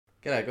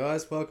G'day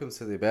guys, welcome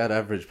to the About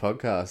Average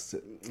podcast.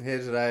 Here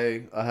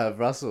today I have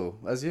Russell,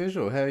 as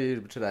usual. How are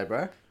you today,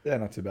 bro? Yeah,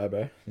 not too bad,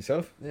 bro.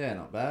 Yourself? Yeah,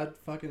 not bad.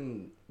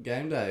 Fucking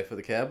game day for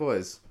the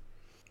Cowboys.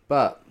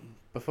 But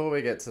before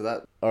we get to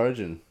that,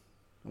 Origin,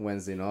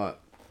 Wednesday night.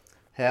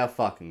 How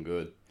fucking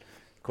good.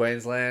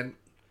 Queensland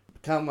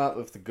come up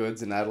with the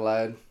goods in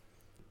Adelaide,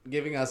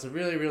 giving us a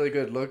really, really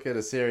good look at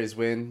a series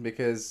win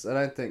because I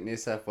don't think New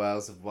South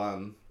Wales have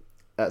won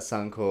at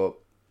Suncorp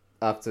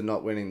after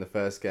not winning the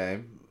first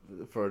game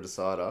for a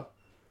decider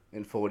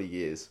in 40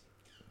 years.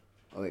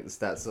 I think the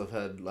stats I've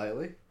had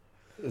lately.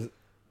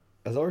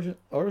 Has Origin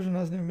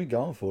hasn't even been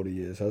going 40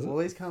 years, has it? Well,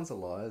 these cunts are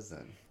liars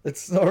then.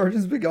 It's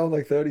Origin's been going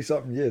like 30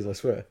 something years, I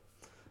swear.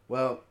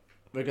 Well,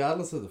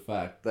 regardless of the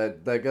fact,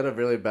 they got a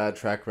really bad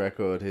track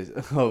record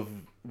of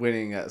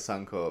winning at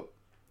Suncorp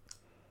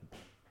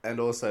and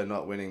also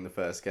not winning the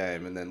first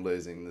game and then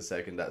losing the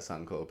second at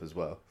Suncorp as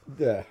well.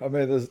 Yeah, I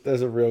mean,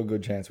 there's a real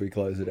good chance we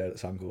close it out at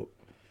Suncorp.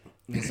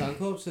 The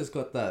Suncorp's just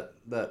got that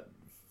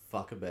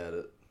fuck about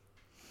it,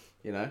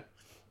 you know?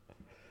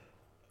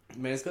 I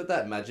mean, it's got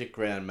that magic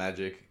ground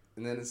magic,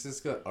 and then it's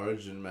just got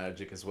Origin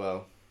magic as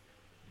well.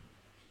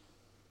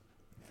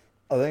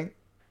 I think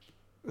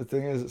the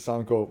thing is at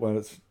Suncorp, when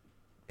it's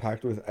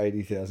packed with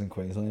 80,000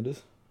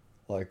 Queenslanders,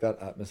 like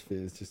that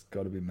atmosphere's just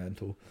got to be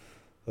mental.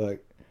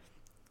 Like,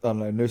 I don't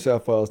know, New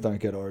South Wales don't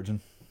get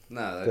Origin.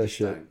 No, They're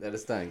shit. they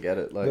just don't get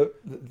it. Like,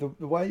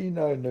 The way you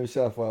know New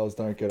South Wales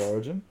don't get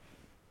Origin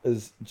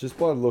is just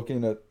by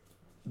looking at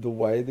the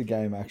way the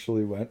game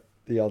actually went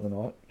the other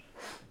night.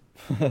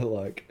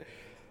 Like,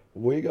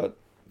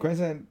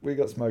 Queensland, we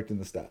got smoked in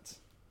the stats.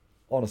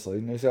 Honestly,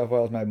 New South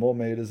Wales made more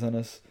meters than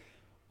us.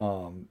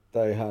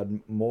 They had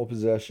more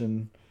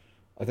possession.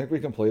 I think we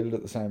completed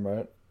at the same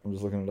rate. I'm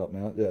just looking it up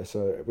now. Yeah,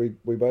 so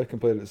we both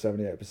completed at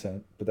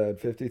 78%, but they had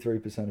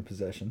 53% of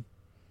possession.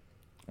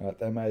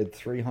 They made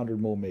 300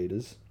 more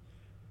meters,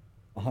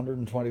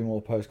 120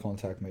 more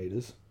post-contact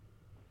meters.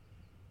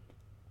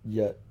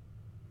 Yet,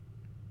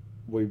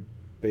 we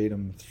beat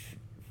them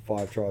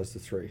 5 tries to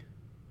 3.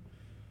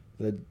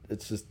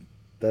 It's just,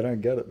 they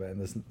don't get it, man.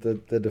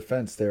 The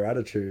defense, their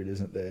attitude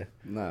isn't there.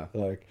 no.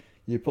 Like,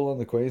 you pull on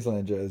the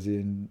Queensland jersey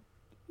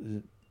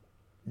and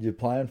you're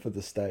playing for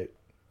the state.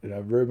 You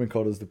know, Ruben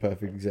Cotter's the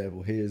perfect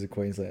example. He is a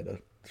Queenslander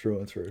through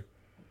and through.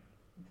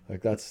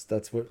 Like,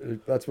 that's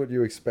what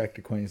you expect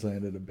a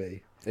Queenslander to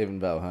be. Even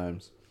Val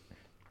Holmes.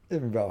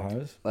 Even Val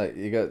Holmes. Like,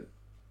 you got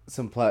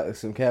some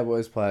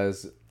Cowboys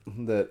players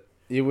that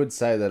you would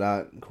say that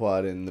aren't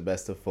quite in the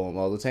best of form.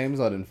 Well, the team's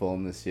not in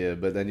form this year,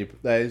 but then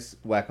they just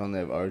whack on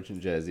their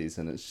Origin jerseys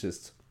and it's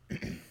just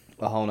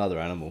a whole nother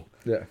animal,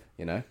 Yeah.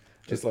 you know?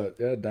 Just like,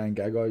 yeah, Dan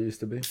Gagai used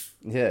to be.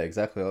 Yeah,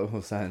 exactly. Like I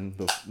was saying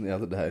the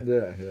other day.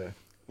 Yeah, yeah.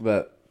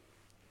 But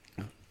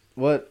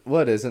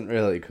what isn't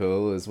really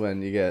cool is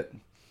when you get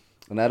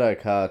an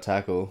Addo-Carr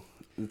tackle.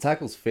 The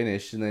tackle's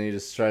finished and then he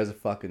just throws a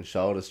fucking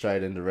shoulder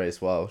straight into Reece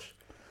Walsh.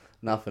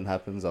 Nothing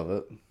happens of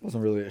it.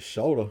 Wasn't really a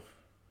shoulder.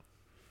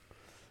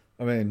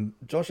 I mean,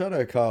 Josh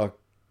Addo-Carr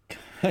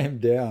came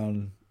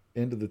down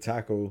into the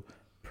tackle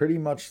pretty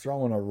much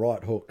throwing a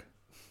right hook.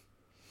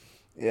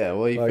 Yeah,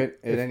 well,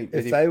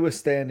 If they were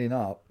standing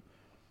up,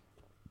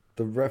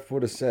 the ref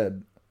would have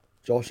said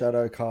Josh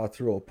Addo-Carr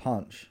threw a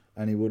punch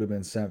and he would have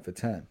been sent for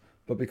 10.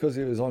 But because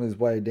he was on his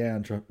way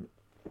down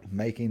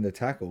making the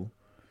tackle,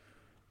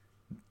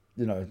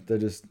 you know, they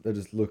just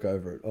look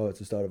over it. Oh, it's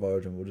the start of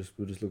Origin. We'll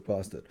just look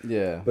past it.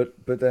 Yeah.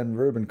 But then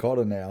Ruben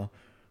Cotter now,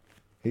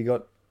 he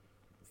got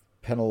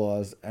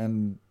penalised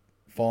and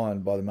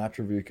fined by the match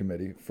review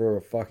committee for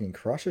a fucking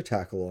crusher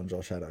tackle on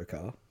Josh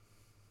Addo-Carr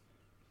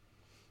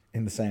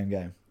in the same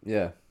game.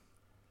 Yeah.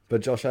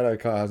 But Josh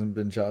Addo-Carr hasn't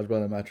been charged by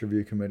the match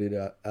review committee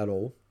at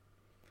all.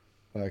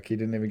 Like, he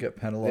didn't even get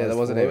penalised. Yeah, there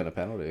wasn't for even it. a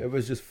penalty. It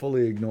was just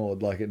fully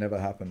ignored, like it never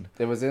happened.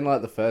 It was in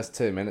like the first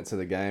 2 minutes of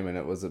the game, and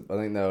I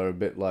think they were a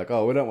bit like,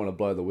 oh, we don't want to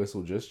blow the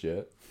whistle just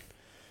yet.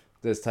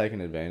 They're just taking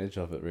advantage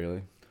of it,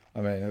 really.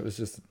 I mean, it was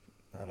just,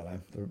 I don't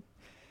know. It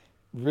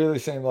really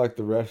seemed like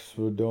the refs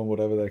were doing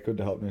whatever they could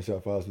to help New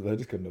South Wales, but they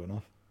just couldn't do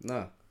enough.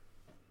 No.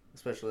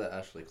 Especially that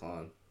Ashley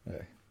Klein.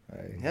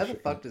 Hey, How the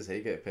fuck does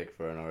he get picked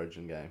for an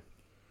Origin game?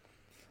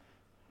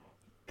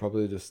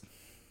 Probably just,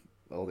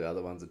 All the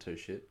other ones are too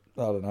shit.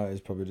 I don't know, he's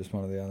probably just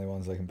one of the only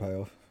ones they can pay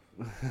off.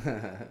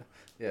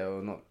 Yeah,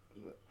 well, not...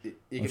 You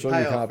I'm can sure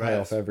pay you off can't pay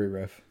refs. off every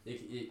ref.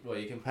 You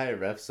can pay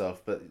refs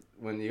off, but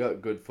when you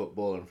got good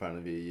football in front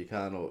of you, you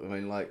can't... I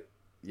mean, like,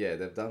 yeah,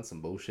 they've done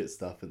some bullshit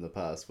stuff in the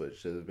past,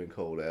 which they've been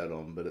called out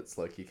on, but it's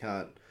like you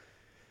can't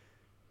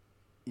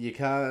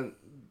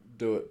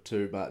do it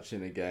too much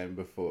in a game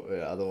before...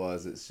 Yeah,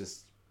 otherwise, it's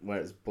just where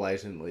it's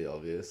blatantly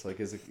obvious. Like,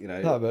 is it, you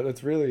know... No, but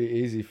it's really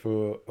easy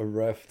for a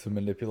ref to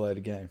manipulate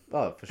a game.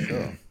 Oh, for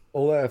sure.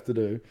 All they have to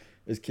do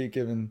is keep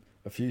giving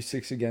a few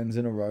 6-agains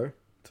in a row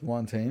to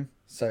one team,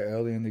 say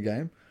early in the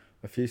game,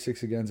 a few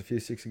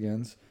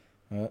 6-agains,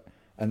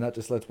 and that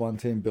just lets one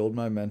team build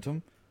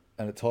momentum,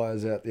 and it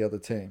tires out the other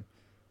team,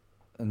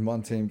 and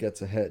one team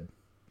gets ahead.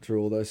 through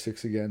all those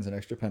 6 agains and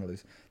extra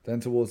penalties. Then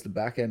towards the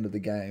back end of the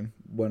game,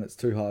 when it's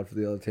too hard for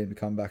the other team to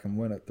come back and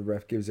win it, the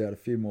ref gives out a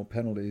few more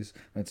penalties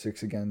and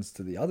 6 agains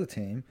to the other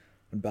team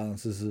and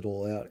balances it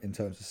all out in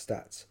terms of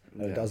stats.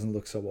 And it doesn't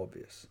look so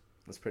obvious.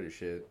 That's pretty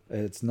shit.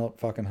 It's not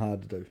fucking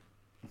hard to do.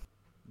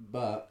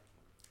 But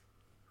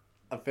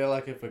I feel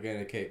like if we're going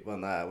to keep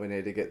on that, we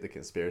need to get the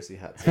conspiracy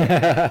hats.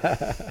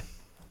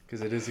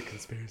 Because it is a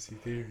conspiracy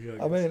theory.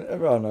 I mean,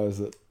 everyone knows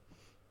that.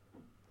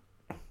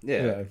 Yeah.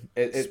 You know,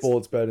 it's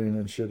sports betting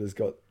and shit has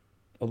got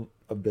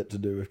a bit to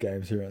do with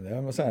games here and there.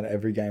 I'm not saying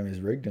every game is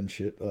rigged and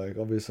shit. Like,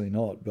 obviously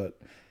not. But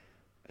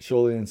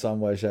surely in some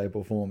way, shape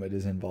or form, it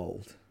is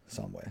involved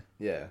somewhere.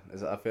 Yeah.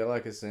 I feel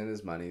like as soon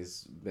as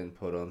money's been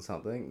put on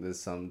something, there's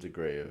some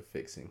degree of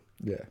fixing.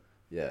 Yeah.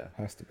 Yeah.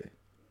 Has to be.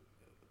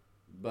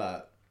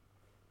 But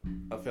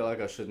I feel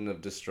like I shouldn't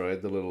have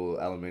destroyed the little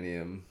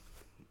aluminium.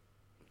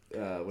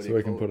 So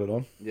we can put it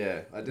on?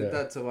 Yeah, I did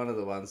that to one of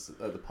the ones,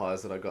 the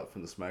pies that I got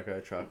from the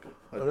Smoko truck.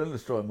 I didn't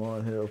destroy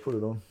mine. Here, I'll put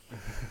it on.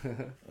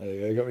 There you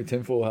go. You got my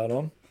tinfoil hat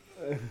on?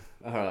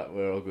 Alright,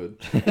 we're all good.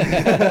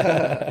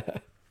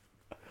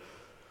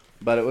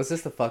 But it was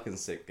just a fucking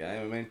sick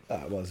game. I mean,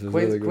 it was a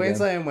really good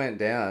Queensland game. went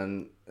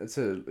down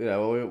to,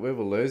 we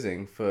were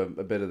losing for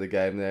a bit of the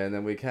game there, and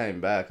then we came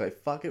back. Like,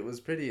 fuck, it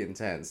was pretty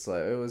intense.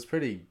 Like, it was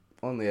pretty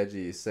on the edge of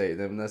your seat.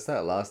 Then that's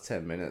that last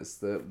 10 minutes,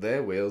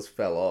 their wheels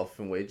fell off,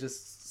 and we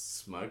just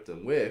smoked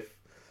them with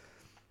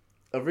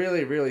a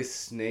really, really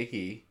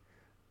sneaky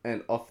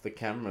and off the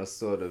camera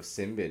sort of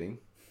sim bidding.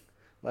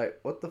 Like,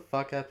 what the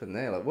fuck happened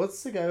there? Like,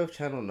 what's the go with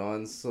Channel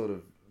 9's sort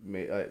of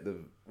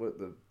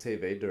the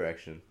TV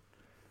direction?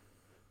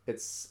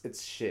 It's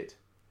shit.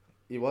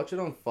 You watch it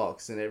on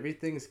Fox and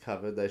everything's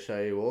covered. They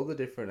show you all the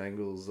different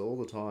angles all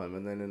the time,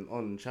 and then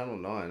on Channel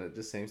 9 it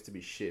just seems to be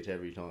shit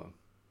every time.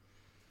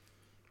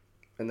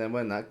 And then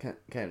when that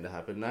came to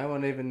happen, no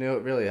one even knew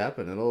it really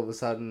happened. And all of a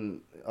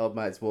sudden, old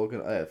mate's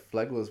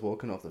Flegler's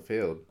walking off the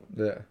field.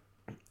 Yeah.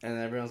 And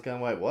everyone's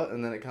going, wait, what?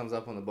 And then it comes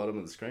up on the bottom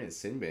of the screen,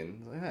 sin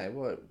bin. It's like, hey,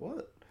 what?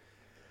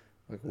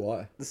 Like,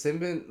 why? The sin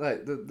bin,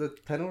 like, the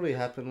penalty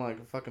happened like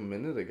a fucking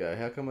minute ago.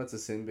 How come it's a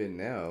sin bin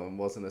now and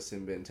wasn't a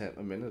sin bin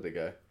a minute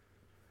ago?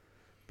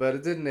 But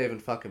it didn't even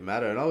fucking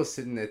matter. And I was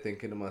sitting there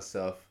thinking to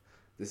myself,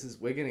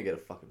 we're going to get a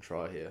fucking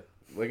try here.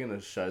 We're going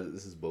to show that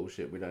this is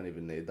bullshit. We don't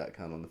even need that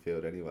cunt on the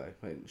field anyway.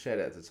 I mean, shout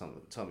out to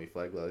Tommy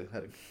Flegler. He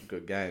had a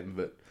good game,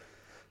 but...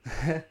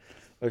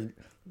 I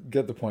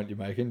get the point you're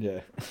making,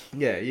 yeah.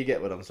 Yeah, you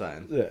get what I'm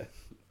saying. Yeah.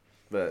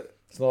 But...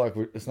 It's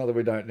not that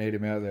we don't need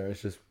him out there.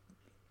 It's just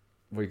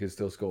we could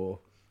still score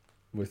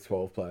with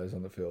 12 players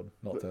on the field,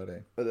 not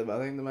 13. But I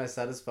think the most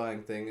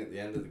satisfying thing at the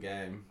end of the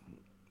game,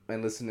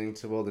 and listening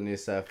to all the New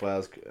South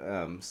Wales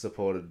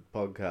supported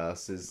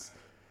podcasts, is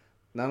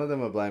none of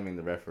them are blaming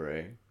the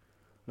referee.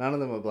 None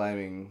of them are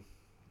blaming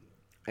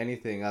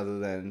anything other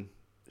than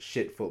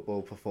shit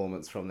football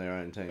performance from their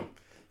own team.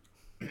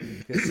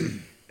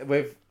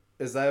 Because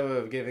as they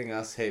were giving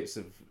us heaps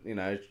of,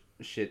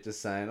 shit,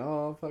 just saying,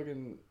 oh,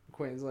 fucking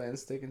Queensland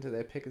sticking to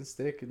their pick and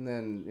stick, and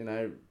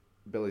then,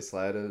 Billy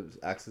Slater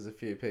axes a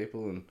few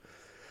people and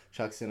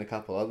chucks in a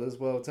couple others.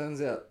 Well, it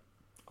turns out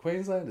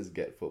Queenslanders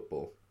get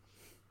football.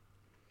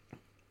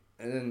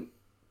 And then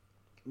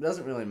it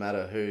doesn't really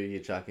matter who you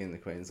chuck in the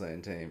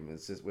Queensland team.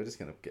 It's just, we're just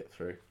going to get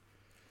through.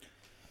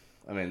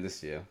 I mean,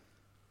 this year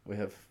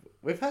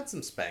we've had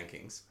some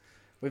spankings.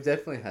 We've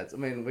definitely had. I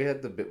mean, we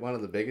had one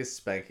of the biggest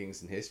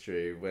spankings in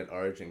history when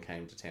Origin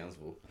came to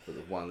Townsville for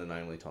the one and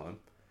only time.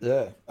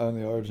 Yeah,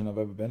 only Origin I've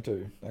ever been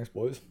to. Thanks,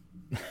 boys.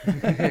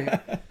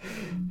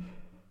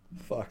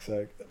 Fuck's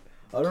sake.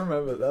 I don't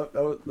remember that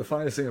was, the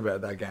funniest thing about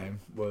that game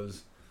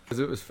was because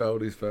it was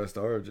Feldy's first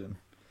Origin,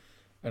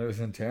 and it was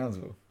in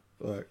Townsville.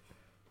 Like,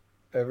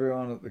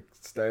 everyone at the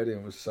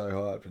stadium was so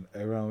hyped, and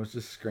everyone was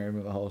just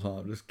screaming the whole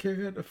time, just kick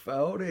it to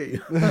Feldy.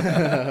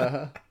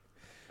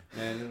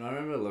 And I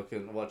remember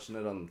watching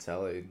it on the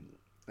telly,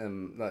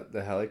 and like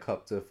the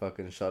helicopter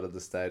fucking shot of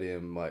the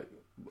stadium, like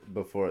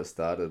before it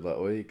started, like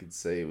all you could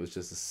see was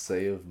just a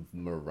sea of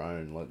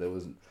maroon. Like there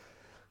was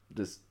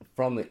just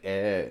from the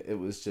air, it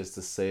was just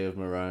a sea of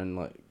maroon.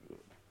 Like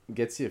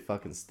gets you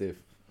fucking stiff.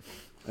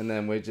 And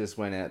then we just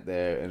went out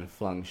there and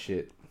flung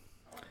shit.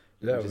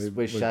 Yeah,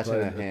 we shat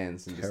in our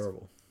hands and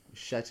terrible.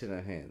 Shat in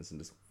our hands and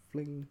just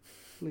fling,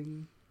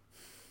 fling.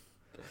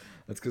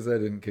 That's because they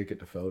didn't kick it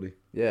to Feldy.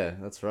 Yeah,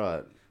 that's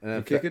right. And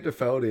if you kick it to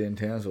Feldy in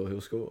Townsville, he'll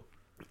score.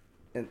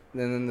 And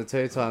then the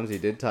 2 times he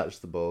did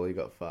touch the ball, he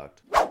got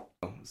fucked.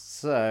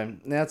 So,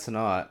 now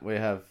tonight, we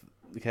have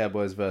the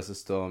Cowboys versus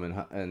Storm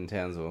in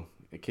Townsville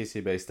at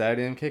KCB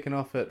Stadium, kicking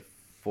off at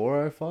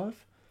 4:05?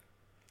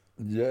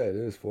 Yeah, it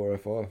is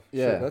 4:05.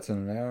 Yeah. Shit, that's in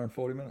an hour and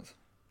 40 minutes.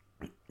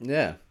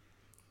 Yeah.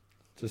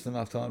 Just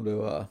enough time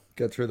to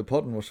get through the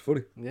pod and watch the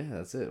footy. Yeah,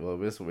 that's it. Well,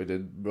 that's what we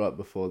did right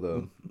before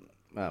the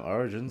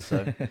Origin,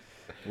 so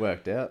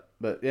worked out.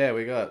 But yeah,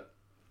 we got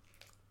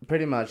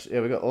pretty much,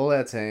 we got all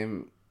our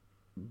team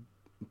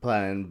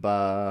playing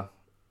bar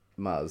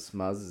Muzz.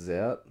 Muzz is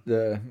out.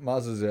 Yeah,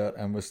 Muzz is out,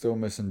 and we're still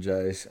missing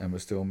Jace, and we're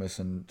still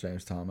missing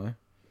James Tarmo.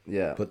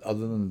 Yeah. But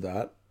other than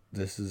that,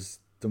 this is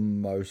the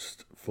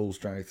most full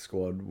strength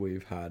squad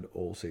we've had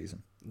all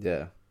season.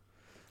 Yeah.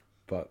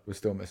 But we're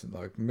still missing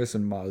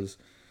Muzz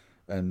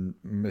and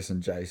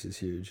missing Jace is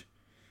huge.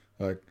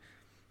 Like,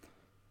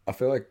 I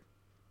feel like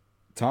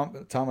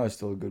Tamo's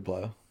still a good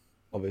player,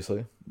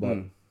 obviously, but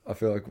I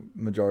feel like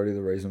majority of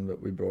the reason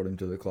that we brought him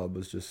to the club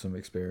was just some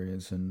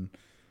experience and,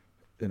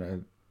 you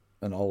know,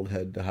 an old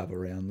head to have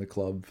around the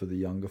club for the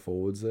younger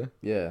forwards there.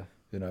 Yeah.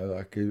 You know,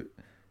 like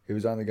he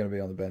was only going to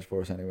be on the bench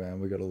for us anyway, and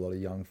we got a lot of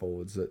young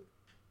forwards that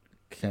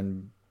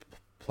can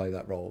play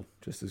that role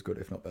just as good,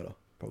 if not better,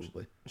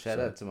 probably. Shout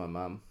out to my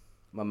mum.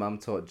 My mum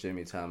taught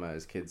Jimmy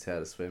Tamo's kids how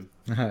to swim.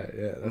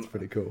 Yeah, that's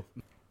pretty cool.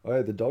 Oh,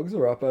 yeah, the Dogs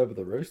are up over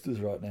the Roosters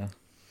right now.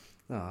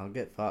 Oh, I'll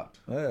get fucked.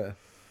 Yeah,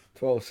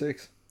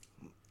 12-6.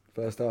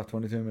 First half,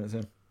 22 minutes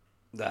in.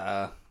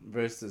 Nah,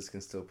 Roosters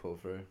can still pull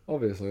through.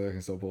 Obviously, they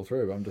can still pull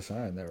through, but I'm just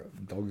saying, the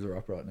Dogs are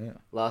up right now.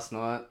 Last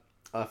night,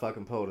 I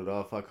fucking pulled it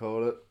off. I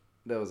called it.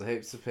 There was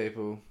heaps of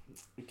people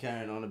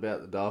carrying on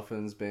about the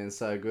Dolphins being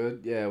so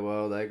good. Yeah,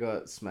 well, they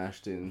got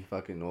smashed in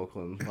fucking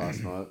Auckland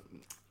last night.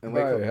 And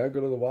Bro, how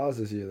good are the Wires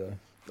this year, though?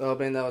 Oh, I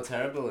mean, they were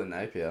terrible in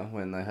Napier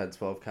when they had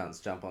 12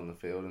 cunts jump on the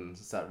field and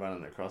start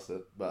running across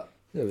it. But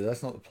yeah, but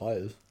that's not the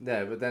players.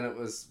 Yeah, but then it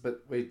was...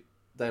 But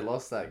they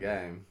lost that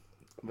game.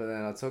 But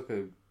then I took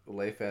a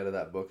leaf out of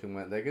that book and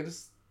went, they're going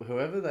to...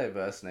 Whoever they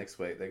verse next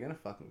week, they're going to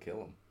fucking kill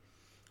them.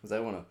 Because they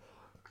want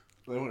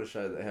to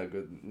show that how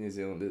good New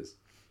Zealand is.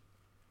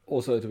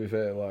 Also, to be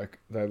fair, like,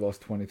 they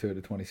lost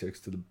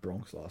 22-26 to the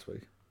Bronx last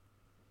week.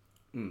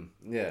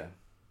 Yeah.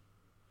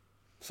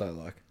 So,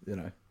 like, you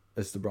know,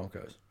 it's the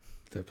Broncos.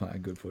 They're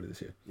playing good footy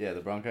this year. Yeah,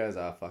 the Broncos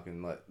are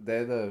fucking, like...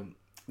 They're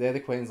the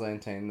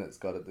Queensland team that's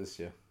got it this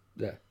year.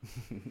 Yeah.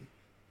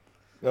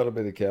 That'll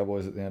be the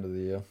Cowboys at the end of the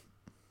year.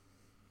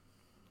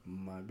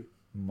 Maybe.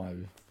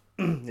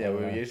 Yeah,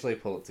 we usually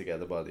pull it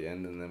together by the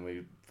end, and then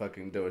we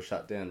fucking do a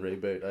shutdown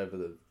reboot over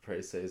the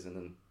pre-season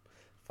and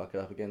fuck it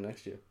up again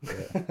next year.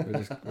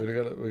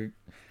 Yeah,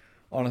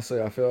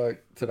 honestly, I feel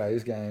like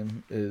today's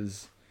game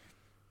is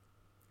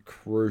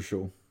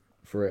crucial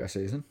for our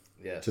season.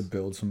 Yes. To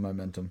build some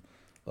momentum,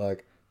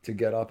 like to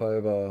get up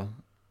over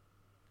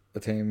a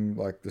team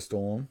like the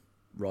Storm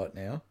right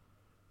now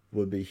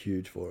would be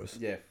huge for us.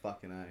 Yeah,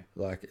 fucking A.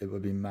 Like, it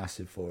would be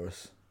massive for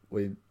us.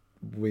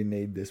 We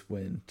need this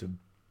win to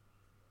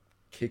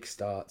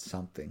kickstart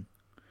something.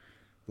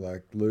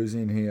 Like,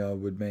 losing here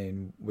would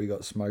mean we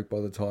got smoked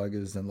by the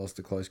Tigers, then lost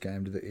a close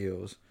game to the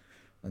Eels,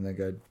 and then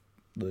go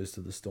lose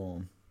to the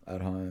Storm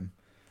at home.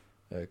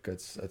 Like,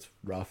 it's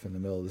rough in the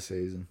middle of the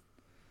season.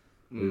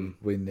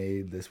 We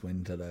need this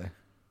win today.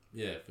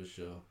 Yeah, for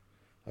sure.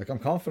 Like, I'm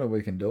confident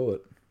we can do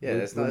it.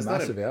 Yeah, we're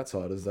massive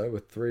outsiders though,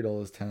 with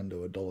 $3.10 to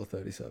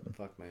 $1.37.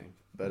 Fuck me,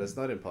 but it's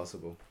not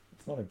impossible.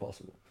 It's not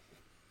impossible.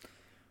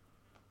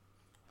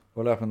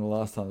 What happened the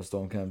last time the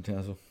Storm came to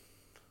Townsville?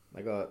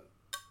 They got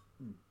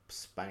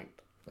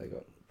spanked. They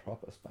got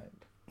proper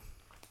spanked.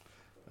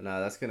 No,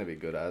 that's gonna be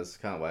good.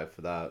 Can't wait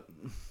for that.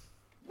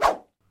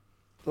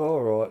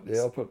 All right, yeah,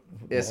 I'll put.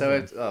 Yeah,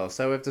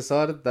 so we've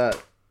decided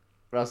that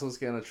Russell's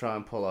gonna try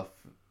and pull off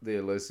the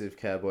elusive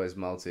Cowboys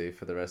multi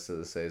for the rest of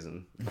the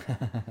season.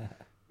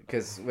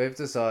 Because we've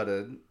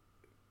decided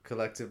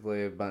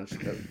collectively,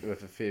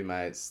 with a few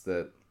mates,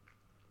 that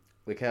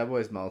the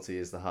Cowboys multi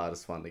is the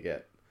hardest one to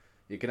get.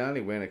 You can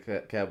only win a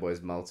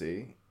Cowboys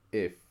multi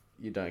if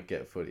you don't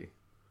get footy.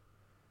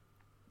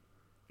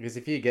 Because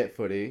if you get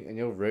footy and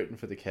you're rooting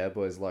for the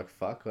Cowboys like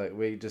fuck, like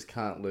we just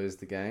can't lose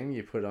the game.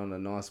 You put on a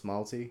nice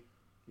multi,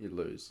 you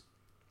lose.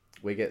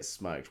 We get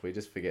smoked. We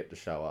just forget to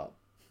show up.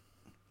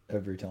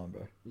 Every time,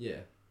 bro. Yeah.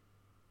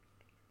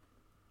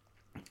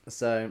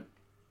 So,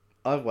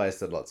 I've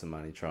wasted lots of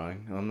money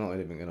trying. I'm not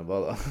even going to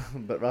bother.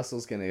 But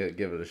Russell's going to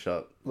give it a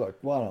shot. Look,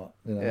 why not?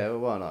 You know? Yeah, well,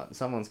 why not?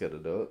 Someone's got to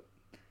do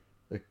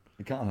it.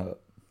 It can't hurt.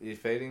 You're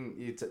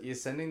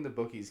sending the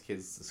bookies'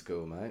 kids to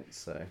school, mate.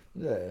 So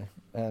yeah,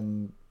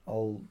 and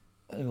I'll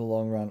in the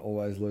long run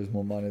always lose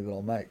more money than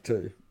I'll make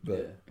too. But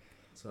yeah,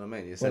 that's what I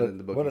mean. You're sending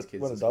the bookies'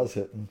 kids. When to it school. does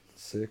hit, and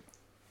sick.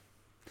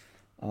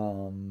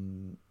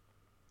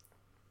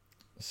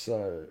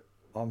 So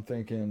I'm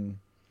thinking,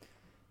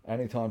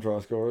 anytime try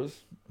scorers,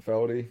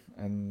 Feldy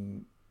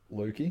and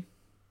Lukey,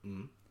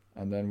 and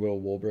then Will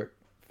Warbrick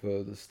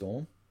for the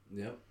Storm.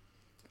 Yep.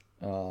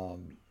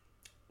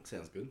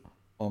 Sounds good.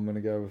 I'm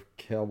gonna go with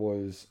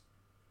Cowboys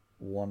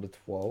 1-12.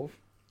 Ooh,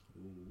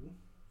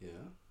 yeah.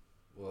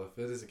 Well, if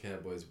it is a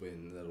Cowboys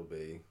win, that'll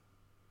be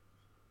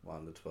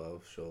 1-12,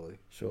 surely.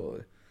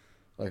 Surely.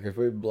 Like, if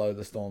we blow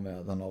the Storm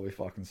out, then I'll be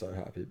fucking so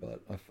happy.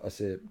 But I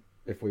see it,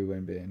 if we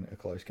win, being a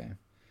close game.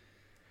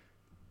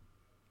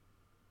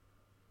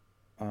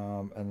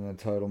 And then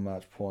total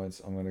match points,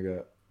 I'm gonna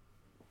go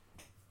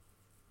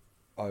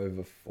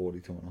over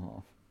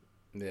 42.5.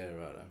 Yeah,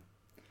 righto.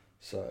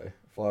 So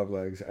 5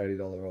 legs,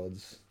 $80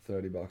 odds,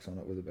 $30 on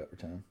it with a bet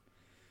return.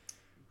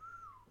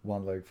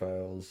 1 leg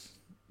fails,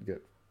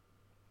 get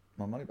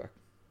my money back.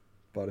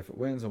 But if it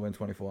wins, I win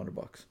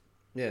 $2,400.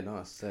 Yeah,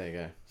 nice. There you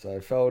go. So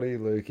Feldy,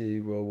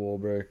 Lukey, Will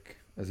Warbrick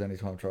as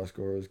anytime try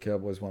scorers,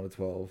 Cowboys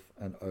 1-12,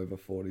 and over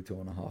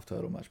 42.5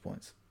 total match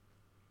points.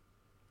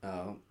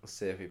 I'll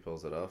see if he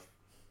pulls it off.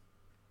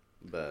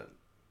 But,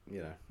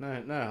 no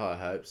high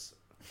hopes.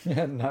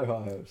 Yeah, no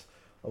high hopes.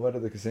 I went to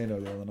the casino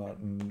the other night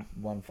and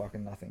won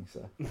fucking nothing,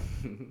 so.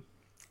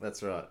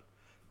 That's right.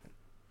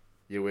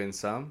 You win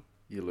some,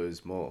 you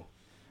lose more.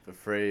 For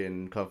free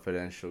and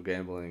confidential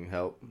gambling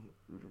help,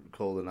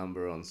 call the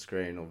number on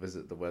screen or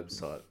visit the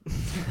website.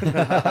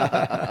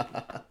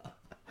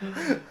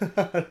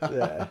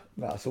 Yeah.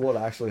 No, so what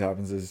actually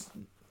happens is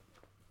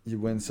you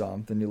win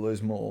some, then you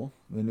lose more,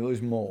 then you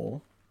lose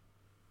more,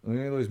 then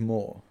you lose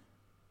more,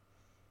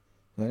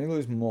 then you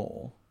lose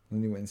more,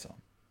 then you win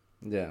some.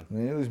 Yeah. And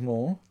then you lose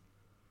more,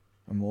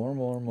 and more and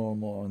more and more and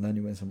more, and then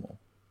you win some more.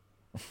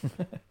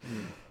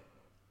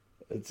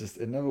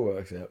 It never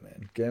works out,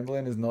 man.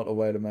 Gambling is not a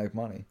way to make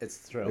money. It's a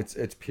thrill.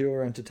 It's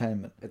pure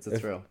entertainment. It's a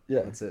thrill.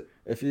 Yeah. That's it.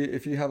 If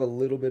you have a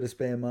little bit of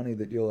spare money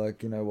that you're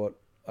like, you know what,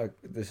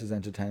 this is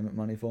entertainment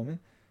money for me,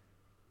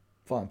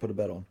 fine, put a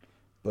bet on.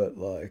 But,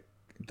 like,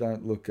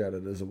 don't look at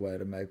it as a way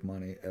to make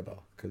money ever,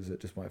 because it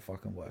just won't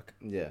fucking work.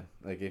 Yeah.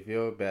 Like, if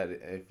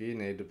you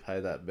need to pay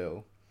that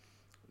bill,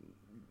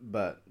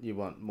 but you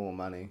want more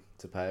money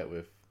to pay it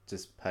with,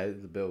 just pay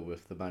the bill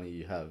with the money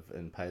you have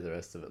and pay the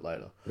rest of it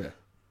later. Yeah.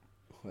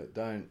 Like,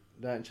 don't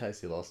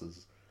chase your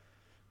losses.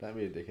 Don't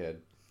be a dickhead.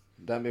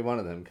 Don't be one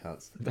of them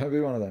cunts. Don't be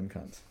one of them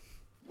cunts.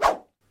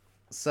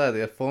 So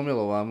the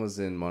Formula One was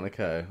in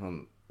Monaco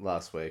on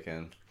last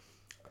weekend.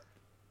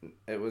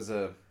 It was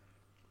a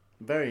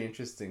very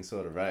interesting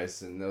sort of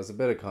race, and there was a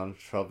bit of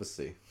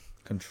controversy.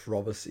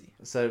 Controversy.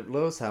 So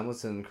Lewis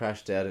Hamilton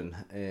crashed out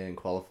in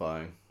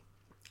qualifying,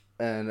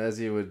 and as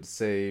you would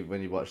see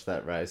when you watch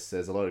that race,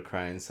 there's a lot of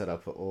cranes set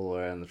up all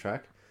around the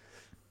track.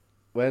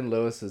 When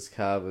Lewis's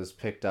car was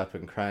picked up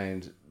and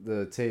craned,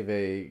 the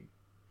TV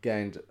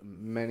gained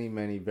many,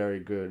 many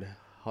very good,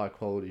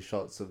 high-quality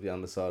shots of the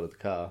underside of the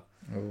car.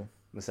 Oh,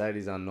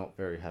 Mercedes are not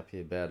very happy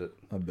about it.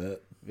 I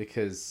bet.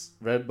 Because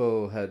Red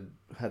Bull had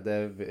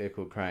their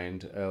vehicle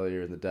craned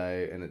earlier in the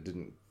day and it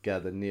didn't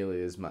gather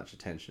nearly as much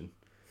attention.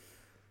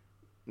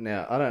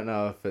 Now, I don't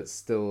know if it's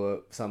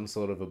still some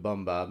sort of a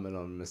bombardment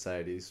on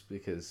Mercedes,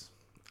 because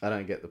I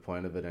don't get the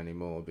point of it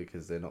anymore,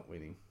 because they're not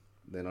winning.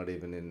 They're not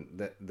even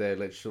in... They're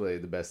literally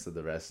the best of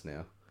the rest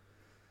now.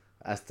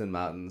 Aston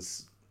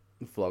Martin's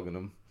flogging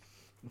them.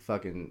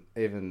 Fucking...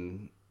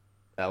 Even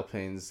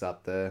Alpine's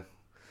up there.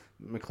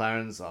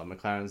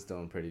 McLaren's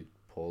doing pretty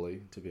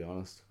poorly, to be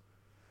honest.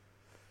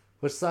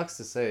 Which sucks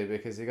to see,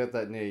 because you got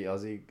that new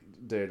Aussie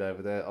dude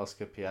over there,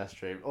 Oscar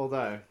Piastri.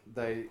 Although,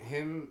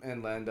 him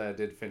and Lando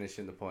did finish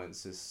in the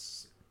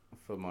points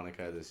for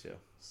Monaco this year.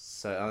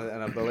 So,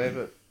 and I believe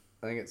I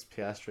think it's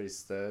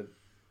Piastri's third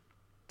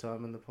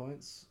time in the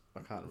points. I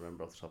can't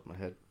remember off the top of my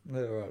head. Yeah,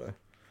 righto.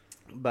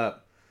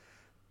 But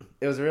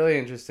it was a really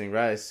interesting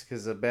race,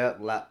 because about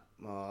in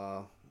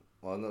the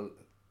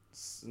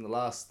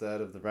last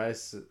third of the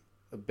race,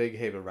 a big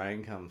heap of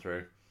rain come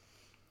through.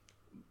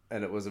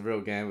 And it was a real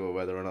gamble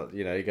whether or not,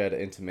 you go to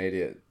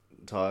intermediate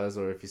tyres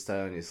or if you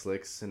stay on your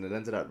slicks. And it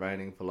ended up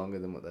raining for longer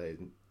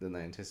than they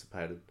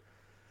anticipated.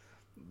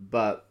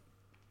 But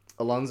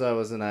Alonso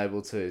wasn't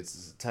able to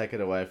take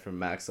it away from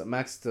Max.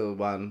 Max still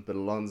won, but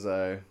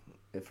Alonso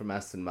from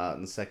Aston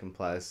Martin, second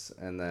place,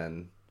 and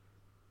then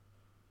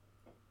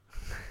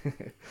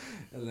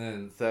and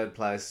then third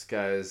place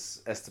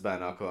goes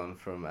Esteban Ocon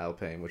from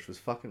Alpine, which was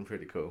fucking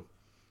pretty cool.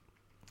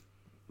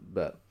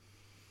 But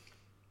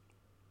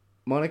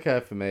Monaco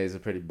for me is a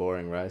pretty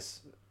boring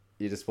race.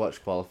 You just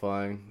watch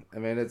qualifying. I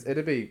mean, it's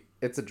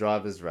a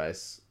driver's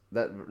race.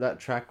 That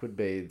track would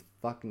be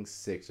fucking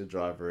sick to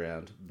drive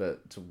around,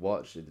 but to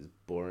watch it is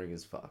boring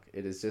as fuck.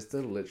 It is just a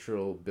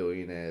literal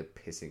billionaire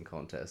pissing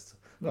contest.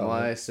 No,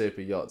 My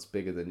super yacht's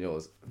bigger than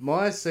yours.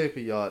 My super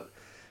yacht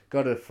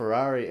got a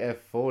Ferrari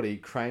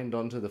F40 craned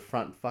onto the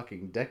front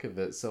fucking deck of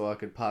it so I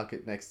could park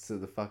it next to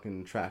the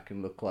fucking track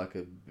and look like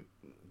a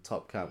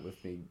top cunt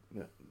with me,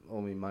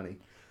 all me money.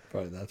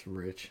 Bro, that's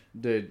rich.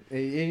 Dude,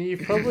 you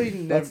probably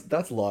never...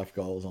 That's life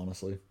goals,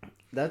 honestly.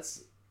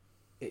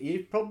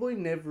 You've probably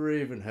never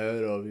even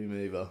heard of him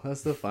either.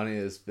 That's the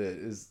funniest bit,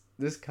 is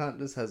this cunt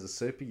just has a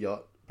super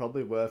yacht,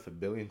 probably worth $1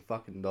 billion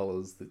fucking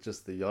dollars, that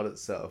just the yacht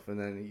itself, and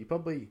then he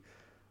probably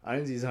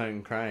owns his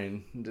own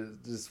crane,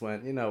 just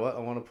went, you know what, I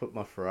want to put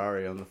my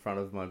Ferrari on the front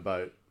of my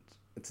boat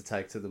to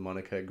take to the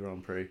Monaco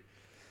Grand Prix.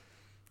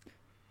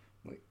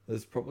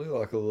 There's probably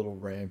like a little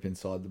ramp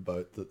inside the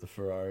boat that the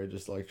Ferrari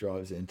just like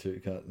drives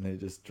into, and he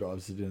just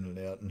drives it in and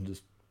out and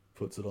just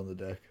puts it on the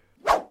deck.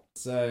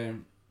 So,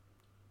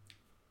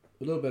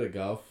 a little bit of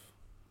golf.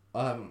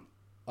 I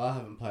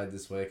haven't played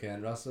this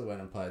weekend. Russell went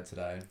and played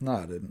today. No,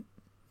 I didn't.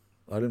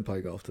 I didn't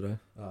play golf today.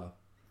 Oh.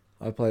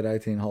 I played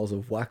 18 holes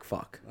of whack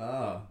fuck.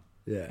 Oh.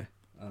 Yeah.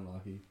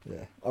 Unlucky.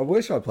 Yeah. I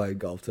wish I played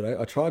golf today.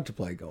 I tried to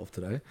play golf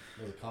today.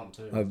 It was a comp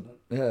too, wasn't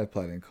it? Yeah, I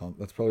played in comp.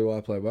 That's probably why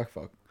I play whack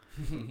fuck.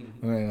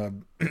 I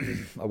mean,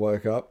 I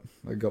woke up,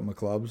 I got my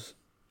clubs,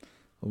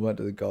 I went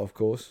to the golf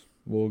course,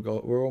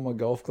 wore all my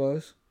golf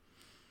clothes,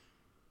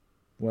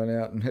 went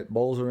out and hit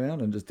balls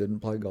around and just didn't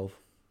play golf.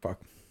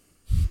 Fuck.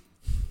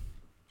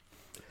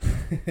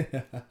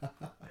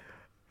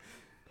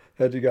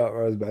 How'd you go at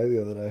Rose Bay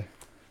the other day?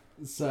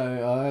 So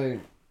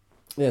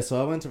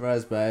I went to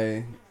Rose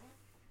Bay.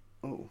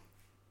 Oh,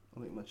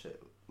 I think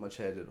my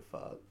chair did a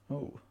fart.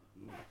 Oh,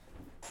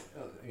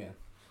 Again.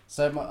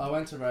 So I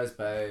went to Rose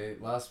Bay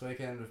last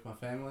weekend with my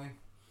family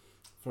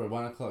for a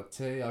 1:00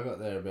 tea. I got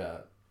there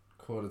about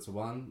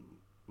 1:45.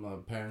 My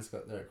parents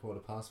got there at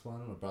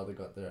 1:15. My brother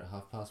got there at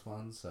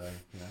 1:30. So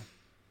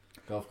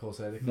golf course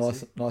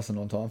etiquette. nice and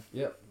on time.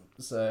 Yep.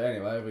 So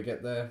anyway, we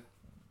get there,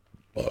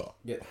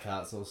 get the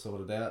carts all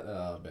sorted out.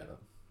 About a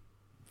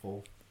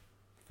 4,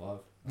 5.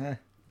 Yeah.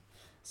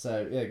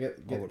 So yeah, get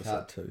I the would have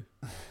cart, said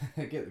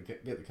 2.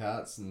 get the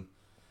carts and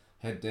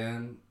head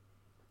down.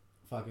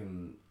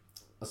 Fucking,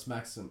 I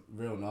smacked some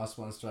real nice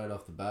ones straight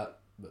off the bat.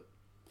 But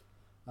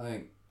I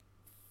think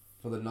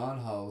for the 9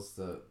 holes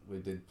that we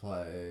did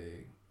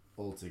play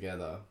all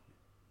together,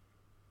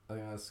 I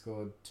think I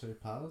scored 2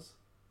 pars,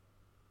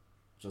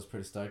 which I was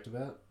pretty stoked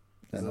about.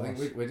 Yeah, I nice.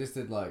 think we just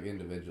did like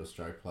individual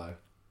stroke play.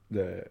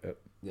 Yeah.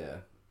 Yeah,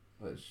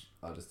 which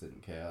I just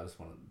didn't care. I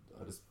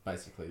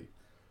basically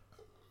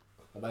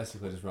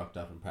just rocked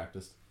up and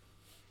practiced.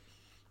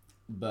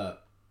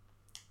 But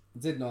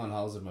did 9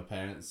 holes with my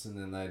parents, and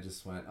then they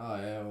just went, "Oh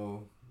yeah,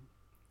 well,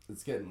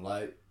 it's getting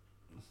late."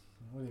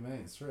 What do you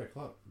mean? It's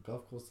 3:00. The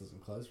golf course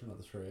doesn't close for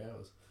another 3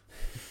 hours.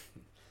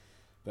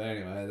 But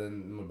anyway,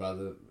 then my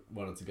brother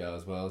wanted to go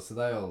as well, so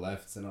they all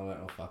left, and I went,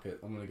 "Oh fuck it,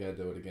 I'm gonna go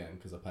do it again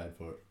because I paid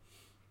for it."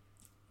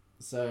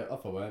 So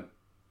off I went.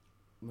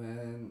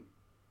 Man,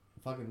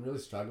 fucking really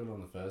struggled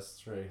on the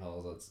first 3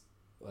 holes.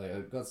 I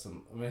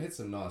hit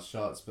some nice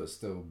shots, but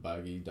still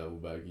bogey, double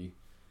bogey.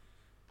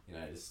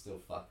 Just still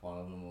fuck one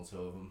of them or 2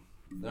 of them.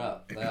 They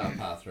are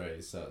par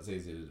 3s, so it's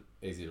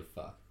easy to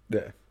fuck.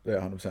 Yeah,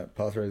 100%.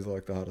 Par 3 is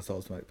like the hardest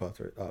holes to make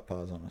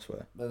pars on, I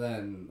swear. But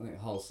then, I think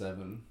hole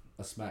 7,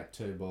 I smacked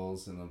 2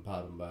 balls and I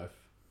parred them both.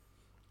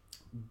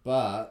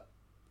 But,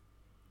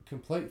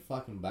 complete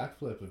fucking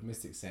backflip of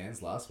Mystic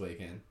Sands last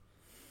weekend,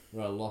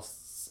 where I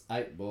lost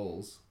 8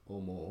 balls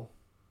or more.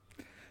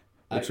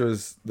 Which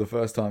was the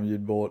first time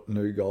you'd bought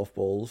new golf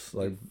balls,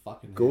 like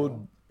fucking good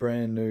hell.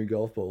 brand new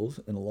golf balls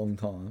in a long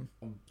time.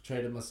 I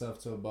treated myself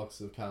to a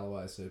box of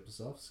Callaway Super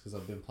Softs because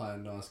I've been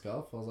playing nice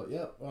golf. I was like,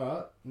 yep,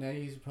 alright, now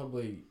you're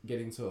probably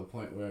getting to a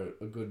point where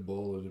a good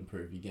ball would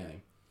improve your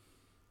game.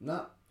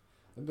 Nah,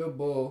 a good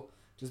ball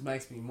just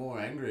makes me more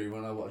angry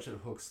when I watch it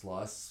hook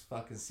slice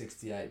fucking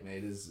 68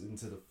 metres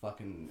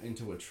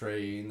into a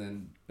tree and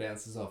then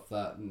bounces off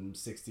that and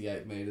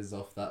 68 metres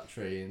off that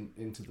tree and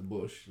into the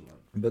bush.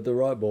 But the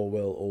right ball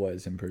will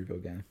always improve your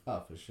game.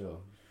 Oh, for sure.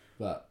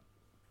 But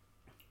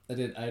I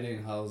did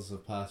 18 holes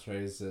of par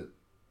 3s at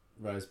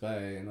Rose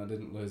Bay and I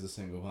didn't lose a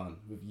single one.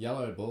 With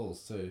yellow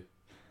balls too.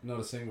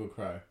 Not a single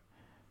crow.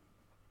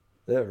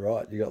 Yeah,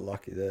 right. You got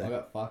lucky there. I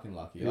got fucking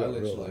lucky. You got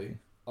real lucky.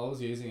 I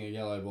was using a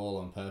yellow ball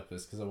on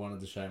purpose because I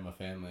wanted to show my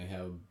family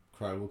how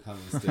crow will come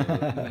and steal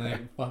it. And they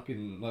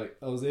fucking,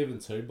 I was even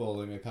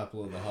 2-balling a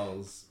couple of the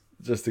holes.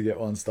 Just to get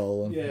one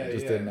stolen. Yeah, It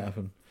just didn't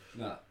happen.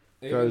 Nah.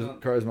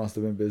 Crows must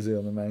have been busy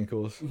on the main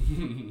course. I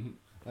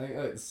think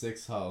the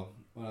 6th hole,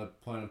 when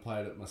I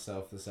played it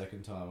myself the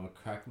second time, I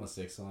cracked my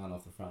 6 iron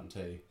off the front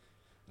tee.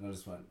 And I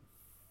just went,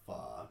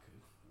 fuck.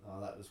 Oh,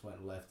 that just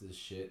went left as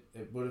shit.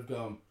 It would have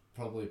gone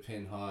probably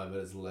pin high, but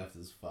it's left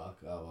as fuck.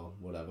 Oh well,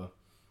 whatever.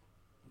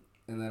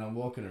 And then I'm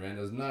walking around,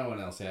 there's no one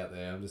else out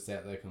there, I'm just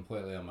out there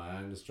completely on my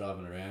own, just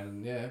driving around,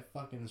 and yeah,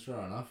 fucking sure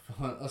enough,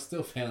 I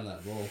still found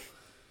that ball.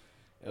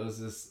 It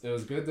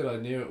was good that I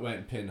knew it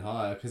went pin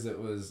high, because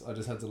I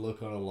just had to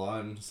look on a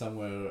line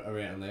somewhere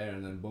around there,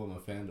 and then boom, I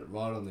found it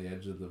right on the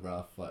edge of the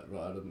rough, right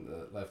on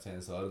the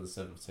left-hand side of the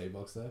 7th tee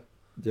box there.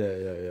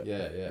 Yeah.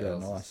 Yeah,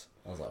 Nice.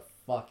 I was like,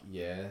 fuck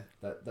yeah,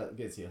 that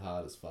gets you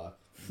hard as fuck.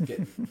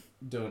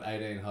 Doing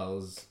 18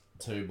 holes,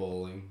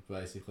 2-balling,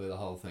 basically the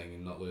whole thing,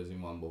 and not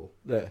losing 1 ball.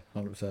 Yeah,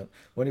 100%.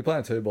 When you're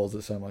playing 2 balls,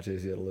 it's so much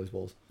easier to lose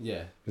balls.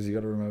 Yeah. Because you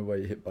got to remember where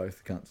you hit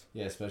both the cunts.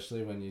 Yeah,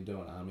 especially when you're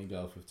doing army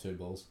golf with 2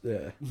 balls.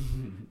 Yeah.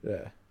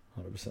 Yeah,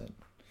 100%.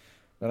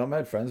 And I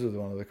made friends with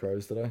one of the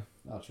crows today.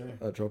 Oh, true.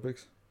 At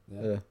Tropics.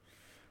 Yeah.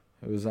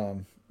 It was,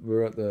 we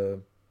were at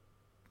the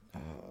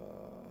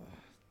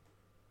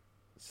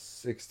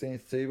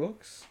 16th tee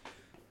box.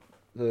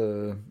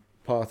 The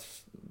par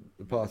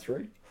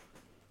 3.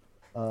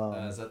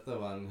 Is that the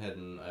one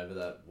heading over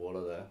that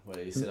water there, where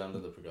you sit under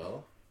the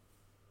pergola?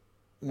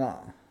 Nah.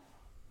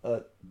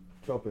 At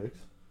Tropics.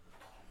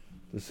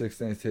 The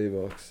 16th tee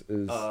box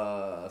is...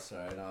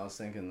 sorry, no, I was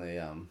thinking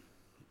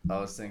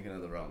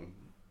of the wrong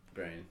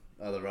green.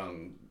 Oh, the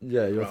wrong...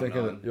 Yeah, you're wrong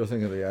thinking nine.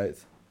 of the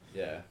 8th.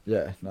 Yeah.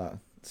 Yeah, no.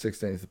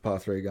 16th, par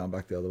 3 going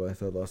back the other way,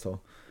 third last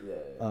hole.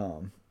 Yeah.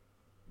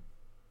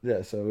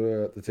 Yeah, so we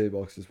were at the tee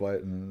box just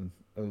waiting,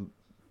 and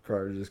a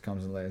crow just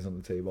comes and lands on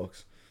the tee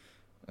box.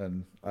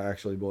 And I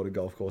actually bought a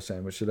golf course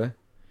sandwich today.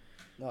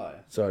 Oh, yeah.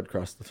 So I'd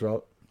crust the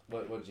throat.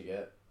 What'd you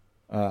get?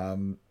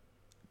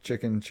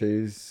 Chicken,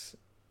 cheese,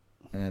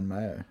 and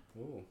mayo.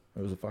 Ooh.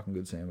 It was a fucking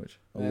good sandwich.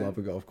 I Man. love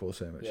a golf course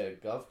sandwich. Yeah,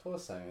 golf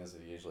course sandwiches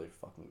are usually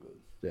fucking good.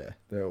 Yeah,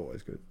 they're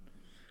always good.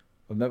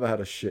 I've never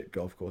had a shit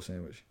golf course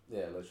sandwich.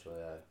 Yeah, literally,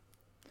 yeah.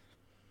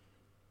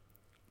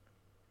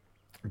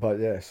 But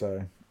yeah,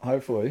 so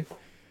hopefully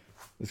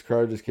this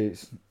crow just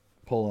keeps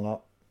pulling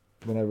up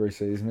whenever he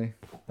sees me,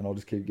 and I'll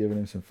just keep giving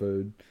him some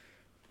food,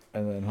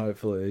 and then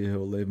hopefully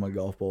he'll leave my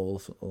golf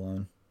balls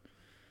alone.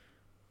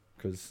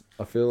 Because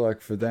I feel like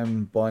for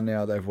them by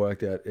now they've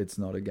worked out it's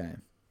not a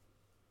game.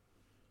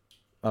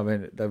 I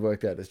mean they've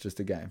worked out it's just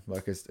a game.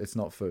 Like it's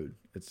not food.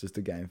 It's just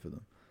a game for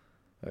them.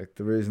 Like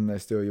the reason they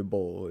steal your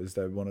ball is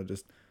they want to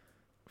just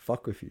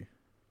fuck with you.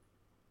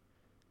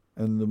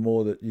 And the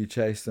more that you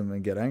chase them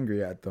and get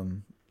angry at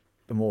them,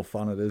 the more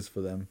fun it is for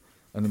them,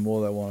 and the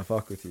more they want to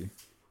fuck with you.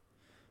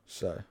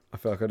 So I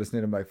feel like I just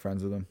need to make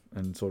friends with them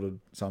and sort of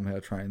somehow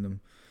train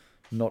them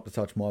not to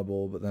touch my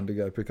ball, but then to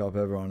go pick up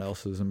everyone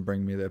else's and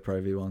bring me their Pro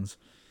V ones,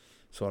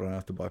 so I don't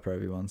have to buy Pro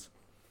V ones.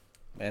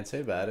 Man,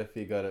 too bad if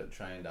you got it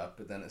trained up,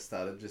 but then it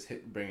started just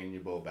bringing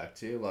your ball back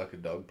to you like a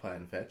dog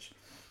playing fetch.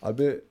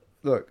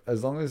 Look,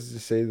 as long as you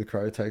see the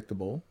crow take the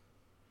ball.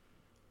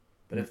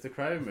 But if the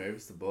crow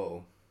moves the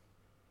ball,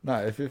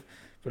 No, if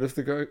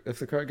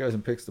the crow goes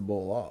and picks the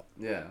ball up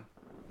yeah,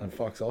 and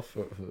fucks off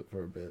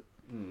for a bit,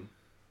 mm.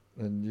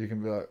 then you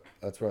can be like,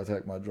 that's where I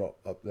take my drop,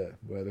 up there,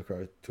 where the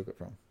crow took it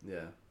from.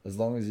 Yeah. As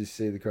long as you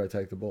see the crow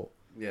take the ball.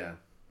 Yeah.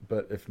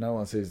 But if no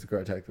one sees the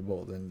crow take the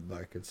ball, then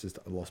like it's just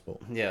a lost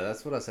ball. Yeah,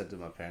 that's what I said to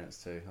my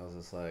parents too. I was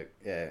just like,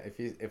 yeah,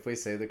 if we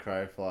see the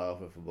crow fly off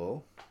with a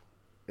ball,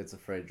 it's a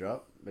free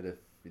drop. But if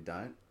you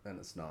don't, then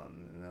it's not.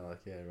 And they're like,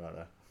 yeah,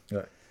 righto.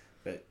 Yeah.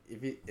 But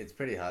it's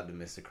pretty hard to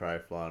miss a crow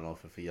flying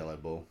off with a yellow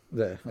ball.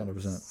 Yeah,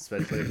 100%.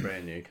 Especially a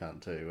brand new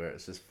cunt too, where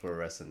it's just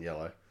fluorescent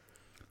yellow.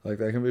 Like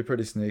they can be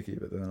pretty sneaky,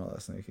 but they're not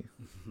that sneaky.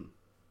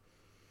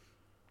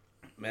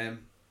 Man,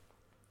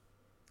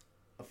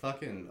 I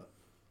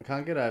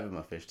can't get over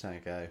my fish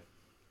tank, eh?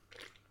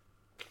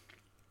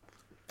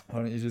 Why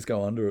don't you just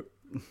go under it?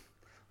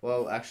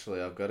 Well,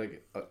 actually, I've got to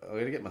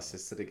get my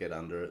sister to get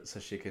under it so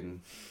she can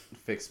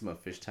fix my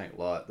fish tank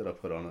light that I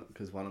put on it,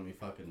 because one of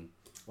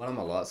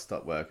my lights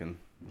stopped working,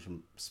 which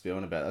I'm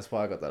spewing about. That's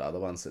why I got that other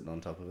one sitting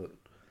on top of it.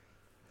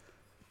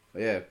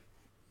 But yeah,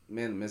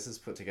 me and the missus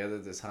put together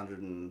this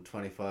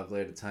 125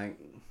 litre tank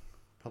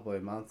probably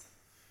a month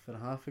and a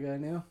half ago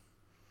now.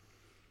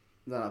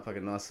 Done up like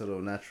a nice little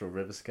natural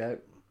riverscape.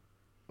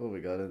 What we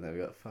got in there? We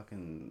got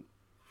fucking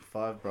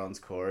 5 bronze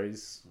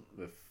cories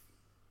with,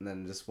 and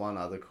then just one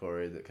other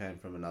cory that came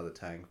from another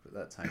tank, but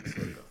that tank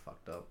sort of got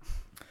fucked up.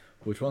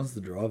 Which one's the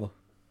driver?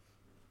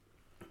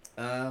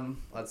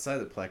 I'd say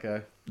the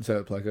Pleco.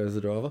 So Pleco's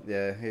the driver?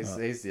 Yeah,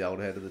 he's the old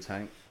head of the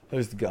tank.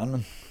 Who's the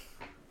gunman?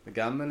 The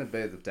gunmen would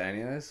be the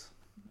Danios.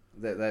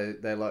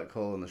 They like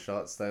calling the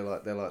shots. They're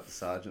like the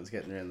sergeants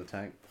getting around the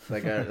tank. They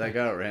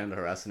go around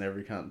harassing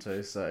every cunt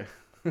too. So,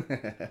 wait,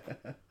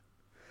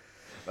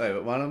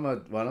 but one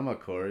of my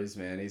cories,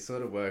 man, he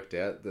sort of worked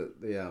out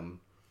that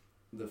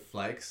the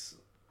flakes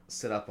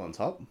sit up on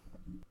top.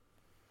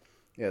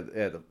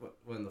 Yeah.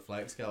 When the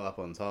flakes go up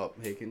on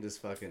top, he can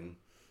just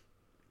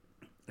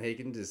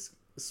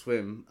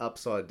swim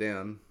upside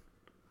down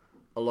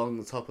along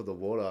the top of the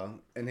water,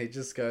 and he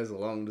just goes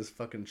along just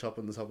fucking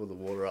chopping the top of the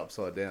water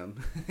upside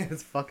down.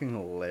 It's fucking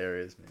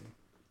hilarious, man.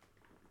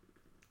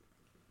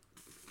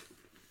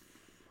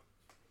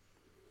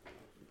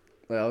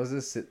 Like, I was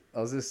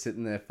just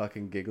sitting there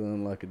fucking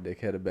giggling like a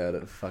dickhead about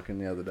it fucking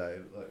the other day,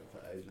 like for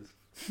ages.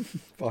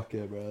 Fuck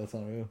yeah, bro, that's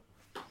unreal.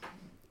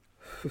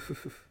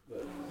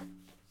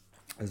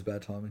 That's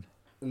bad timing.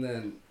 And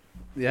then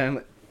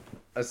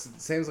it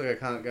seems like I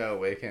can't go a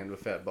weekend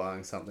without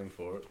buying something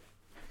for it.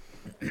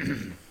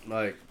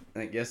 Like, I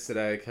think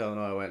yesterday, Kel and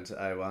I went to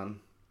A1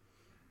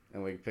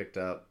 and we picked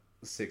up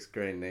 6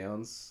 green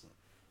neons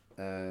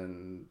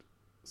and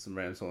some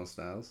ramshorn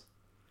snails.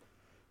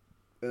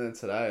 And then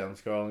today, I'm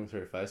scrolling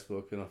through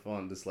Facebook and I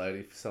find this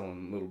lady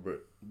selling little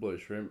blue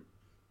shrimp.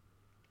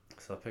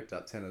 So I picked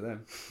up 10 of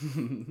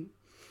them.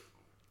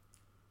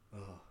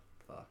 Oh,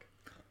 fuck.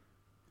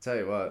 Tell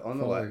you what, on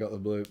the way... I got the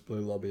blue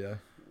lobby, eh?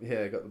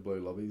 Yeah, I got the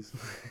blue lobbies.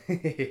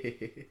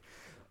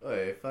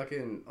 Oh,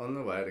 fucking on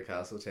the way to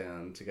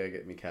Castletown to go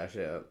get me cash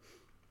out,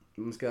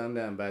 I'm just going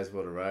down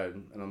Bayswater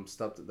Road and I'm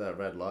stopped at that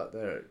red light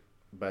there at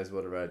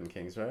Bayswater Road and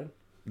Kings Road.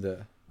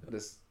 Yeah.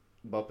 Just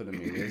bopping to my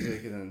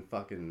music and then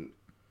fucking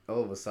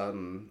all of a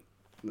sudden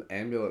the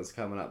ambulance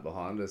coming up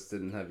behind us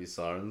didn't have your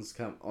sirens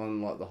come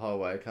on like the whole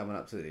way coming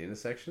up to the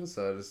intersection,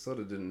 so I just sort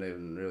of didn't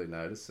even really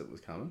notice it was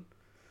coming.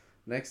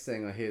 Next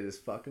thing I hear this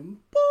fucking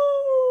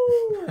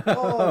boo!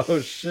 Oh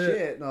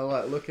shit! And I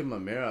like look in my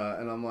mirror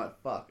and I'm like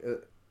fuck.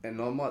 And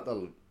I'm like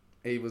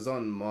he was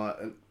on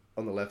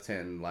the left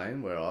hand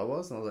lane where I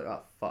was, and I was like,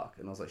 oh fuck,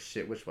 and I was like,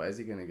 shit, which way is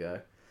he gonna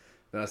go?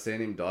 Then I seen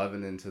him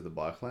diving into the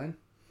bike lane,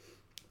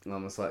 and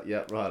I'm just like,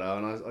 yep, righto.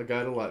 And I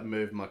go to like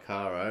move my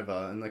car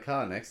over, and the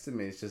car next to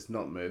me is just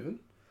not moving.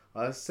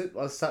 I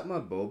sat my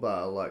bull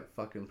bar like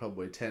fucking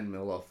probably 10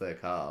 mil off their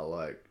car,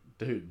 like,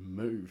 dude,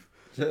 move.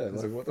 Yeah,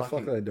 like what the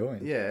fuck are they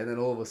doing? Yeah, and then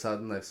all of a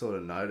sudden they've sort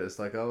of noticed.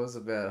 Like I was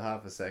about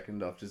half a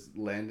second off just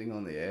landing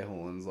on the air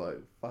horns. Like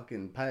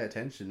fucking pay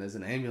attention. There's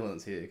an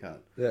ambulance here,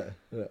 cunt. Yeah.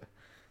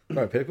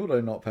 Bro, people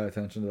do not pay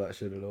attention to that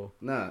shit at all.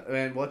 No, I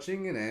mean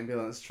watching an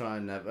ambulance try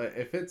and navigate.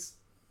 If it's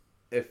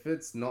if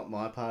it's not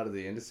my part of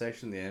the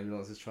intersection the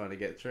ambulance is trying to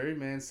get through,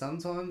 man,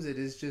 sometimes it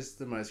is just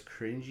the most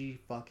cringy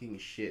fucking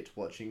shit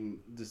watching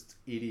just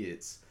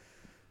idiots.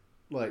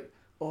 Like,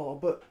 oh,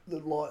 but the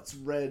light's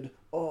red.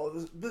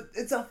 Oh, but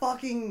it's a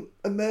fucking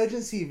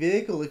emergency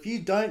vehicle. If you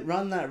don't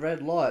run that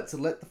red light to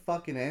let the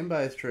fucking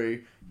ambo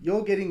through,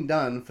 you're getting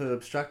done for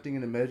obstructing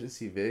an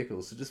emergency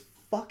vehicle. So just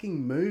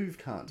fucking move,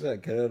 cunt. Yeah,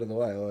 get out of the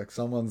way. Like,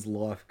 someone's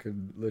life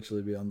could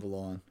literally be on the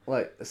line.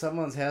 Like,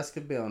 someone's house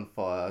could be on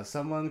fire.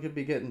 Someone could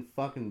be getting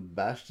fucking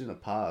bashed in a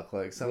park.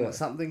 Like,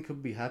 something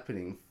could be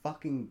happening.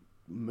 Fucking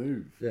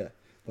move. Yeah.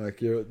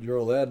 Like, you're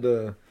allowed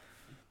to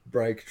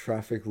break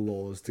traffic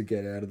laws to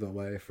get out of the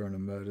way for an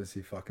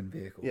emergency fucking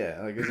vehicle. Yeah,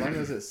 like, as long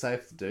as it's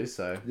safe to do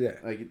so. Yeah.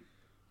 Like,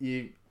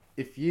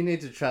 if you need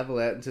to travel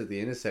out into the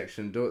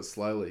intersection, do it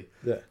slowly.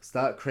 Yeah.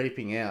 Start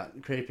creeping out.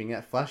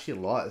 Flash your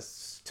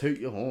lights, toot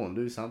your horn,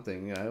 do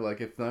something, you know? Like,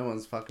 if no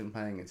one's fucking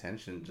paying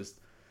attention, just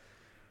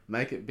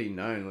make it be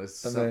known.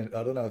 I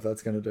don't know if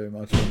that's going to do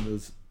much when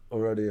there's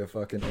already a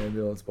fucking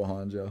ambulance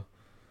behind you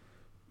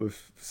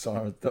with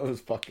sirens. That was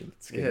fucking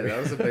scary. Yeah,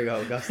 that was a big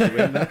old gust of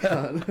wind, that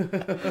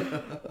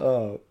cunt.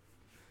 Oh.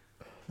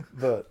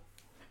 But,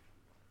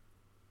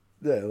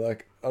 yeah,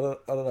 like, I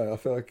don't know. I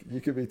feel like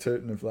you could be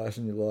tooting and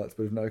flashing your lights,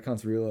 but if no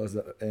cunts realise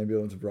that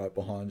ambulance is right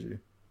behind you,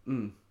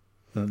 then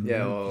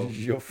yeah, well,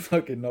 you're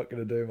fucking not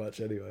going to do much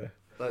anyway.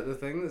 Like, the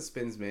thing that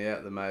spins me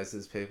out the most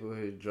is people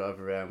who drive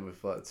around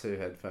with, like, 2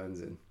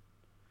 headphones in.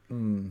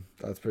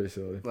 That's pretty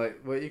silly. Like,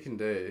 what you can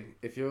do,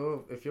 if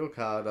your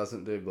car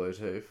doesn't do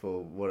Bluetooth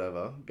or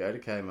whatever, go to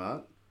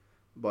Kmart,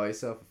 buy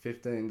yourself a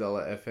 $15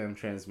 FM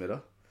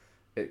transmitter.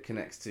 It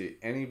connects to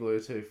any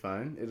Bluetooth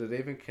phone. It'll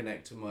even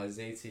connect to my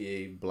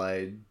ZTE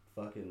Blade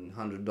fucking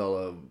 $100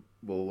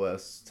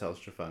 Woolworths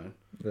Telstra phone.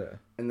 Yeah.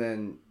 And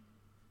then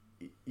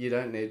you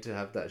don't need to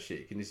have that shit.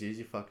 You can just use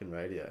your fucking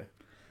radio.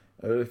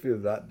 If you're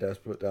that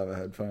desperate to have a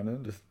headphone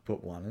in, just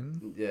put one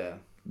in. Yeah.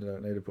 You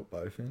don't need to put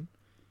both in.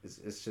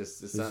 It's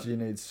just... You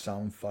need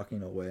some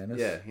fucking awareness.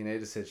 Yeah, you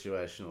need a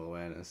situational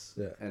awareness.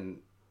 Yeah. And,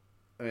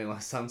 I mean,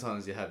 like,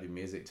 sometimes you have your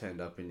music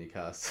turned up in your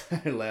car so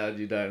loud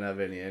you don't have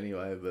any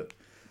anyway, but...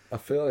 I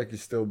feel like you're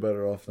still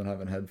better off than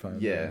having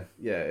headphones. Yeah,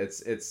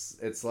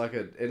 it's like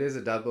it is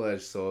a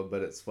double-edged sword,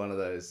 but it's one of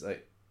those,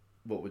 like,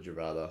 what would you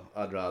rather?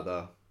 I'd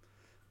rather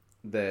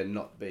there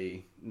not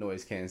be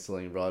noise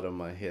cancelling right on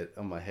my head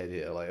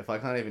here. Like, if I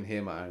can't even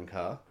hear my own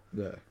car,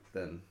 yeah,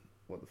 then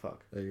what the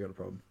fuck? Yeah, you got a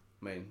problem.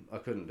 I mean, I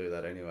couldn't do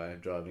that anyway,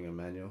 driving a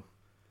manual.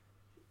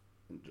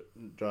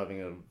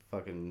 Driving a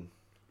fucking...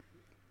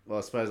 Well,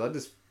 I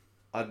suppose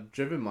I've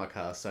driven my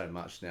car so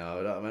much now.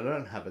 I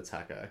don't have a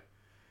tacho.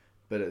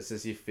 But it's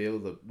just you feel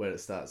when it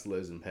starts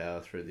losing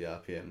power through the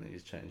RPM, then you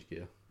just change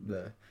gear.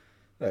 Yeah.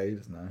 Yeah, you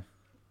just know.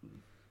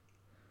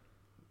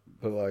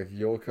 But, like,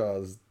 your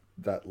car's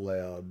that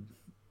loud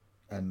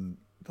and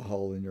the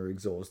hole in your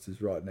exhaust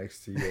is right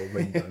next to your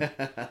window.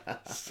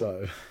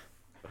 So...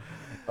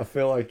 I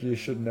feel like you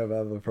should never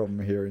have a problem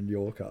hearing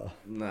your car.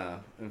 Nah,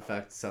 in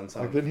fact, sometimes...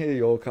 I can hear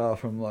your car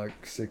from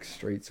like 6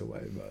 streets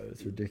away, bro.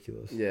 It's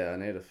ridiculous. Yeah, I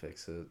need to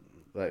fix it.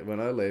 Like, when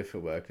I leave for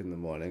work in the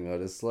morning, I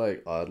just,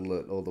 like, idle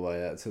it all the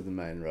way out to the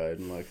main road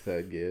in, like,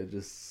 3rd gear,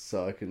 just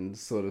so I can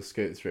sort of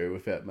scoot through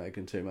without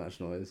making too much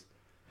noise.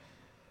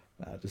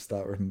 Nah, just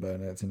start ripping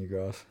burnouts in your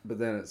grass. But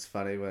then it's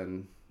funny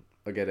when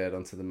I get out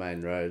onto the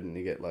main road and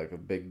you get, like, a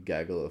big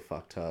gaggle of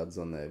fucktards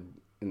on there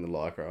in the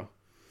Lycra.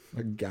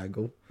 A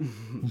gaggle?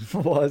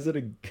 Why is it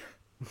a...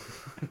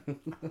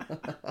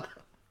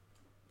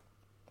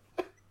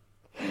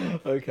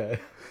 Okay.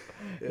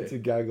 Yeah. It's a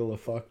gaggle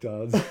of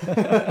fucktards.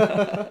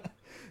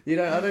 You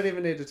know, I don't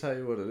even need to tell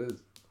you what it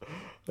is.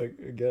 I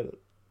get it.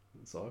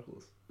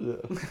 Cyclists. Yeah.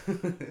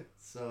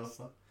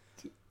 So,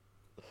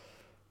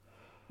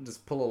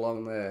 just pull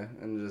along there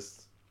and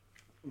just...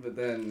 But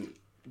then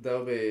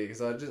there'll be...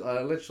 Because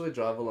I literally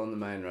drive along the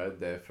main road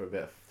there for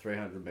about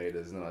 300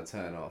 metres and then I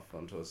turn off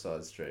onto a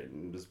side street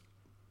and just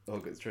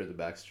hook it through the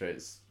back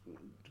streets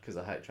because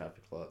I hate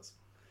traffic lights.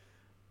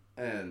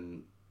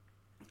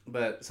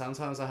 But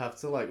sometimes I have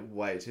to, like,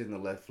 wait in the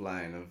left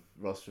lane of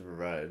Ross River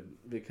Road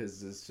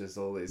because there's just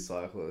all these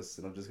cyclists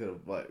and I've just got to,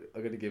 like,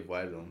 I've got to give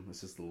way to them.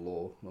 It's just the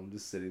law. I'm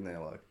just sitting there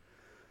like...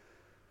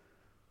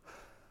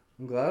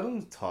 I'm glad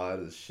I'm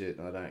tired as shit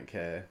and I don't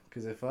care.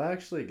 Because if I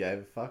actually gave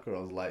a fuck or I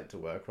was late to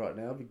work right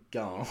now, I'd be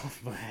going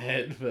off my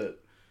head,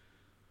 but...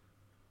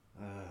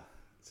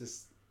 it's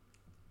just...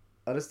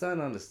 I just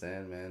don't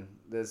understand, man.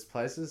 There's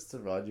places to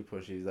ride your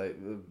pushies. Like,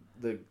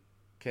 the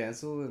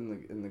council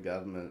and the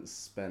government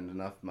spend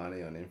enough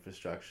money on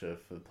infrastructure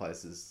for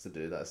places to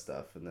do that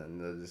stuff, and then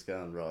they just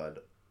go and ride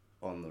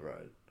on the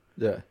road.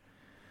 Yeah.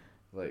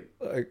 Like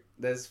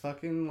there's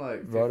fucking,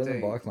 like, 15, right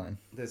in the bike lane.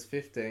 There's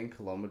 15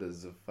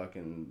 kilometres of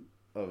fucking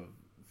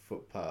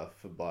footpath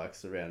for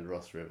bikes around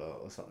Ross River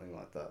or something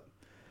like that.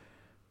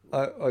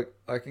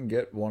 I can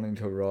get wanting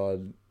to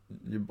ride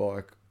your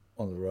bike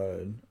on the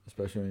road,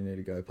 especially when you need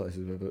to go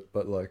places with it,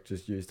 but, like,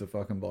 just use the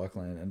fucking bike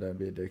lane and don't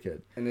be a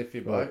dickhead. And if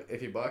your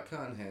bike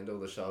can't handle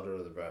the shoulder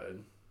of the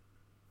road,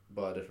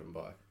 buy a different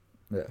bike.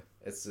 Yeah.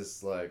 It's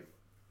just like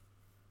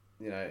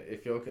you know,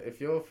 if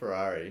your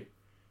Ferrari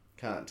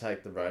can't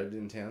take the road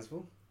in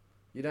Townsville,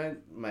 you don't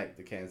make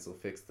the council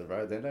fix the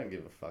road. They don't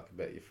give a fuck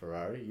about your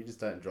Ferrari. You just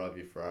don't drive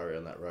your Ferrari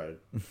on that road.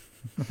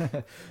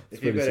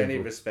 If you've got any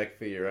respect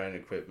for your own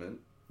equipment,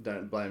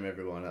 don't blame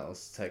everyone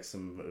else. Take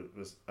some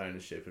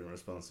ownership and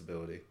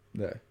responsibility.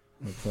 Yeah,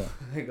 that's that.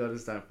 I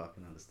just don't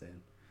fucking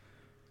understand.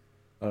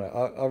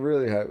 I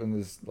really hate when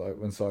there's like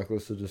when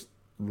cyclists are just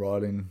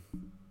riding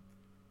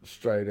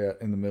straight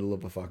out in the middle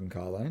of a fucking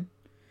car lane,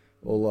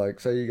 or like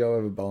say you go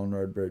over Bowen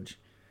Road Bridge,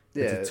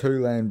 Yeah, it's a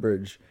 2-lane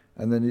bridge,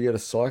 and then you get a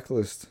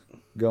cyclist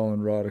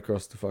going right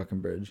across the fucking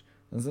bridge,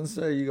 and then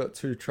say you got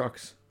 2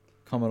 trucks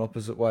coming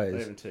opposite ways, or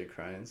even 2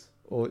 cranes,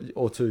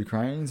 or 2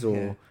 cranes,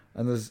 or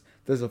and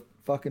there's a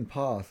fucking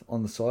path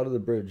on the side of the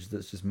bridge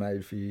that's just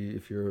made for you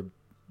if you're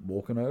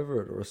walking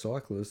over it or a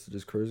cyclist to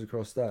just cruise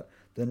across that.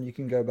 Then you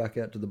can go back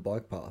out to the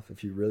bike path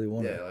if you really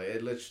want. Yeah, like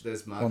it literally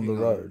there's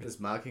there's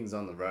markings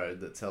on the road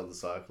that tell the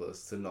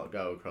cyclists to not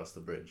go across the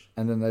bridge.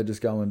 And then they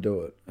just go and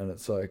do it, and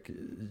it's like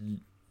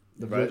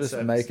you're just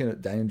making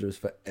it dangerous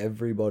for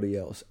everybody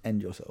else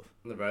and yourself.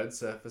 The road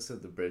surface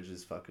of the bridge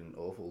is fucking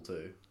awful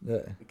too.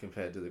 Yeah.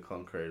 Compared to the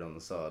concrete on the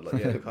side,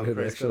 like the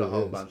concrete's got a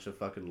whole bunch of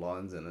fucking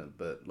lines in it,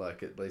 but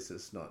like at least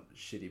it's not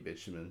shitty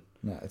bitumen.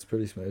 No, it's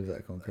pretty smooth,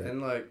 that concrete.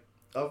 And like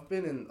I've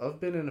been in a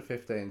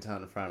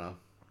 15-ton fronter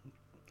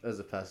as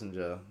a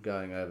passenger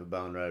going over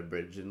Bowen Road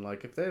Bridge, and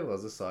like if there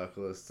was a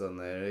cyclist on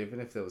there,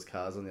 even if there was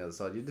cars on the other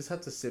side, you just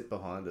had to sit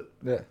behind it.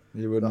 Yeah,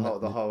 you wouldn't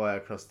the whole way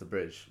across the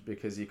bridge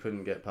because you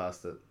couldn't get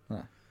past it.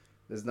 No.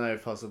 There's no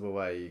possible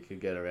way you could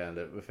get around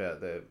it with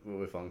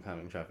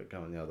oncoming traffic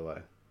coming the other way.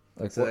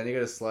 Like so then you got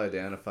to slow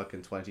down a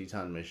fucking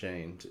 20-ton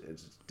machine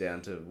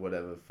down to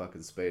whatever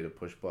fucking speed a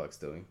push bike's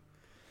doing.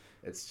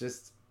 It's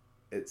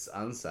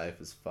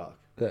unsafe as fuck.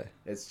 Yeah.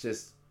 It's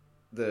just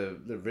the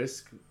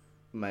risk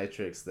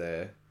matrix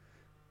there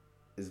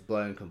is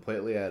blown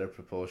completely out of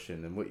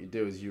proportion, and what you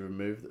do is you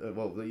remove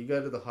you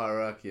go to the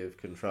hierarchy of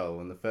control,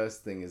 and the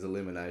first thing is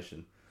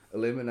elimination.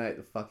 Eliminate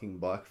the fucking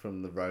bike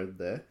from the road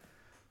there.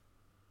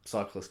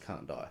 Cyclists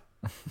can't die.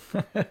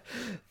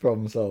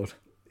 Problem solved.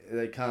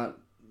 You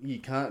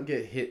can't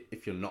get hit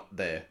if you're not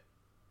there.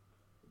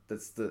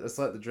 It's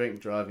like the drink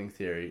driving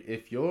theory.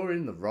 If you're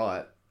in the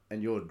right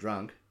and you're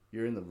drunk,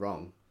 you're in the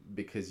wrong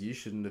because you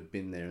shouldn't have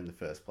been there in the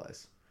first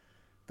place.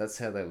 That's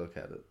how they look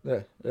at it.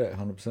 Yeah,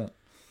 100%.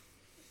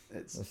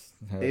 It's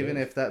even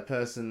if that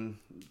person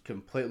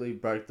completely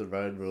broke the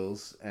road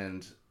rules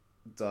and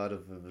died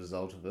of a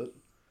result of it,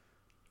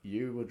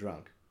 you were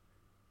drunk.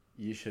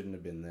 You shouldn't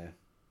have been there.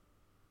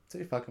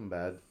 Too fucking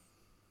bad.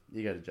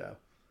 You go to jail.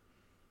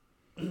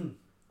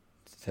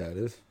 That's how it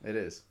is. It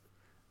is.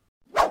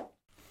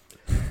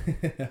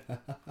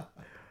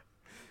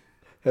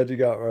 How'd you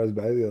go at Rose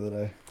Bay the other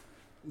day?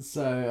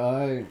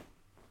 So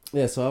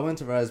I went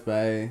to Rose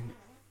Bay.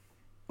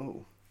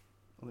 Oh,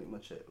 I think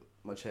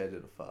my chair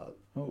did a fart.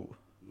 Oh.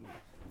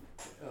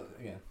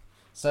 Again.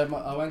 So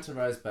I went to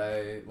Rose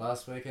Bay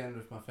last weekend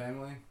with my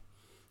family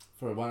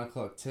for a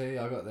 1:00 tea.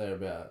 I got there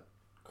about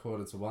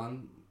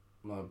 1:45.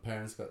 My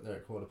parents got there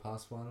at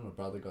 1:15. My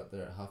brother got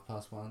there at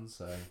 1:30.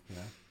 So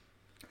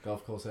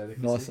golf course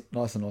adequacy.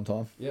 Nice and on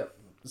time. Yep.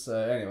 So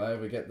anyway,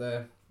 we get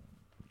there,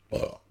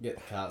 get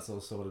the carts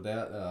all sorted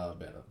out.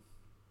 About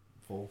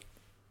 4,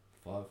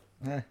 5.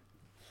 Eh.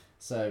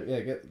 So yeah,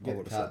 get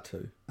the cart.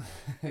 Too.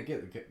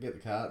 get the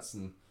carts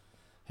and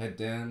head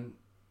down.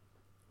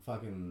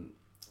 Fucking,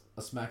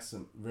 I smacked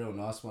some real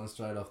nice ones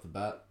straight off the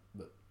bat.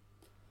 But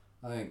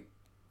I think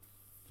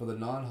for the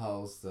 9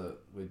 holes that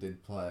we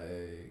did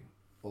play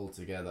all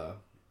together,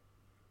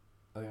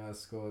 I think I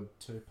scored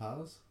 2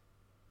 pars,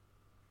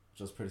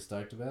 which I was pretty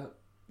stoked about.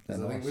 Yeah,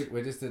 nice. I think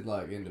we just did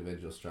like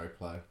individual stroke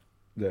play.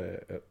 Yeah.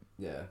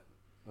 Yeah,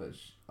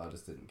 which I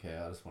just didn't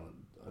care. I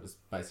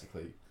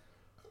basically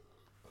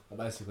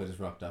just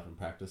rocked up and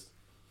practiced.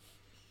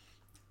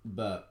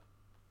 But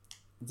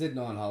did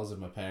 9 holes with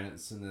my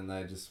parents, and then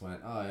they just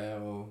went, "Oh yeah,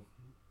 well,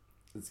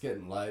 it's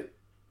getting late."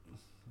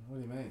 What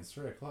do you mean? It's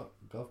 3:00.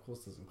 The golf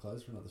course doesn't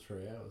close for another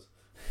 3 hours.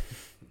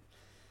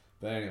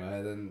 But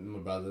anyway, then my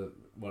brother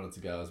wanted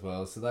to go as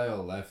well, so they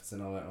all left,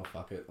 and I went, "Oh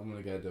fuck it, I'm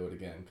gonna go do it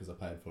again because I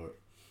paid for it."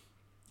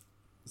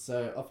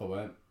 So off I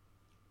went.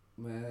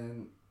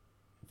 Man,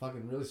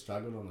 fucking really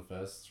struggled on the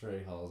first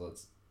 3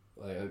 holes.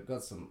 I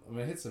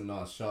hit some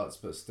nice shots,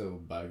 but still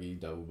bogey,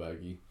 double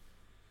bogey.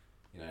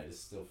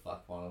 Just still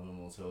fuck one of them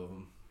or 2 of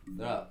them.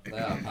 They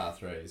are par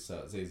 3s,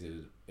 so it's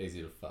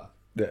easy to fuck.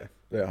 Yeah,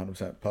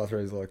 100%. Par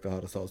 3s are like the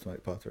hardest holes to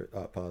make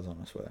pars on,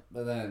 I swear.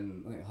 But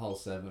then, I think hole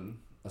 7,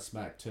 I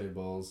smacked 2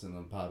 balls and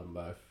I parred them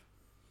both.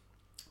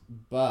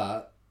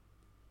 But,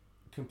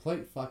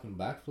 complete fucking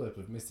backflip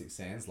of Mystic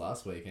Sands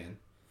last weekend,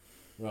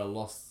 where I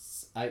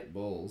lost 8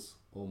 balls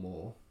or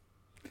more.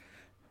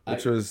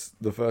 Which was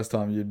the first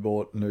time you'd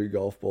bought new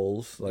golf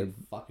balls, like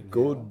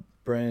good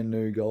brand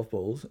new golf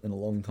balls in a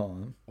long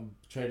time. I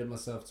treated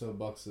myself to a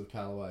box of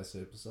Callaway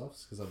Super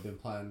Softs because I've been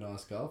playing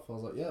nice golf. I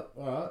was like, yep,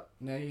 alright,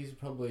 now you're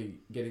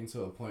probably getting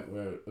to a point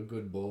where a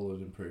good ball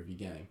would improve your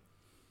game.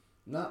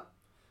 Nah,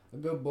 a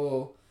good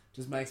ball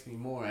just makes me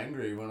more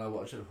angry when I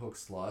watch it hook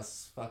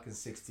slice fucking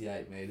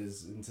 68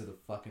 meters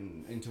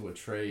into a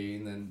tree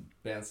and then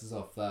bounces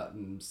off that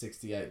and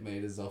 68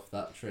 meters off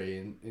that tree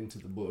and into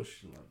the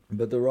bush. Like,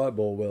 But the right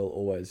ball will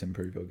always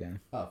improve your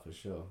game. oh, for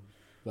sure.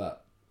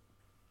 But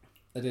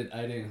I did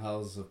 18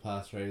 holes of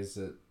par threes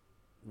at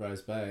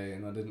Rose Bay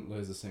and I didn't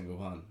lose a single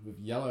one with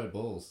yellow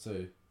balls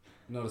too.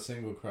 Not a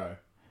single crow.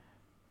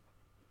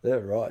 Yeah,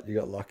 right. You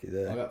got lucky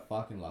there. I got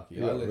fucking lucky.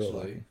 You I got real literally,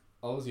 lucky.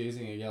 I was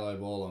using a yellow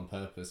ball on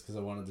purpose because I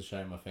wanted to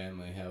show my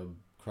family how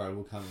crow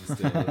will come and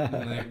steal it.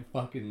 And they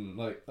fucking,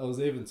 like, I was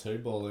even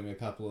two-balling a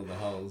couple of the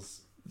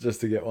holes. Just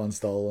to get one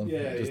stolen. Yeah,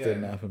 It just yeah.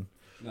 didn't happen.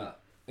 Nah.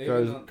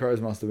 Crows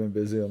must have been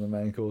busy on the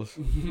main course.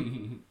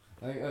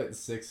 I think at the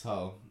sixth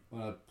hole,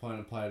 when I point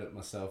and played it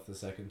myself the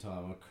second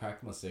time, I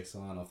cracked my six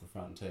iron off the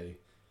front tee.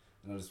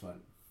 And I just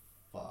went,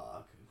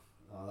 fuck.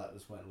 Oh, that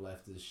just went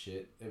left as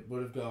shit. It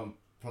would have gone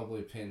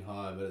probably pin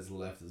high, but it's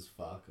left as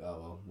fuck. Oh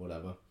well,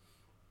 whatever.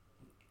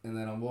 And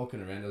then I'm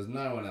walking around. There's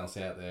no one else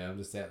out there. I'm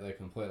just out there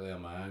completely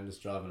on my own,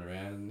 just driving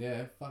around. And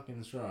yeah,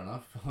 fucking sure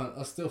enough,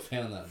 I still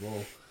found that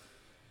ball.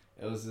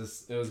 It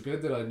was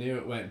good that I knew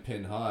it went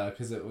pin high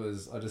because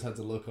I just had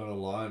to look on a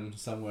line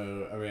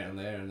somewhere around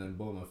there, and then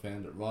boom, I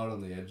found it right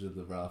on the edge of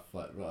the rough,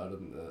 like right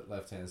on the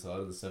left hand side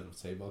of the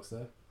 7th tee box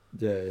there.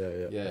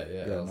 Yeah.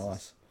 Yeah,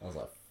 Nice. I was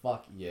like,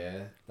 fuck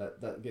yeah,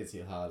 that gets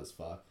you hard as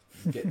fuck.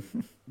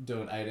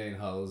 Doing 18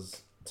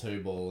 holes,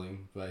 two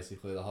balling,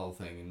 basically the whole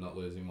thing, and not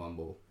losing one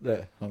ball.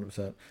 Yeah,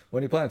 100%.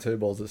 When you're playing two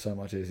balls, it's so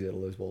much easier to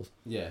lose balls.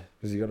 Yeah.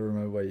 Because you got to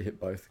remember where you hit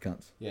both the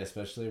cunts. Yeah,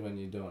 especially when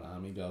you're doing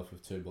army golf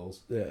with two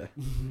balls. Yeah.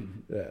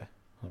 Yeah,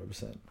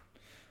 100%.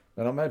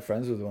 And I made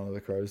friends with one of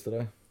the crows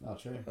today Oh,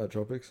 true. at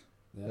Tropics.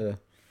 Yeah.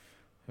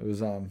 It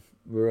was,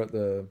 we were at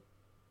the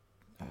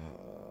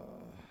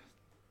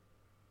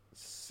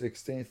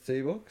 16th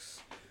tee box.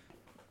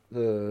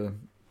 The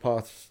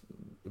par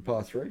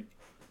 3.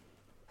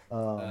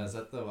 Is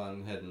that the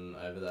one heading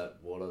over that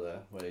water there,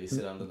 where you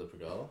sit under the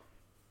pergola?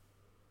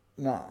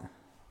 Nah.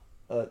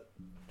 At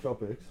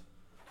Tropics,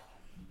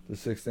 the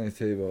 16th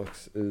tee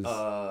box is...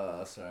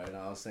 Sorry, no,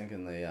 I was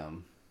thinking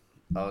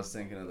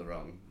of the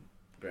wrong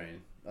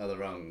green. Oh, the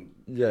wrong...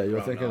 Yeah, you're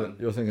wrong thinking nine.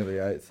 you're thinking of the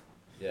 8th.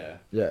 Yeah.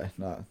 Yeah,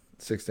 no.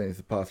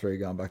 16th, par 3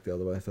 going back the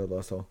other way, third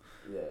last hole.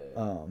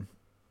 Yeah.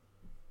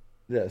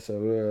 Yeah, so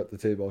we were at the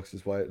tee box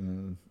just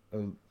waiting,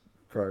 and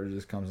a crow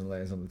just comes and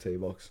lands on the tee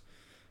box.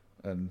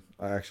 And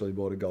I actually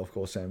bought a golf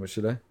course sandwich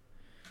today,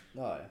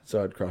 Oh, yeah.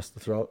 so I'd crust the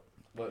throat.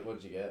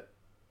 What'd you get?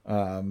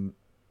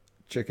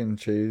 Chicken,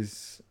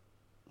 cheese,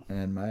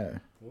 and mayo.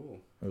 Ooh.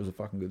 It was a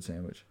fucking good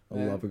sandwich. I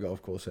Yeah. love a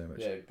golf course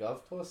sandwich. Yeah,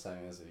 golf course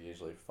sandwiches are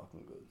usually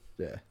fucking good.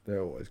 Yeah,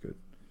 they're always good.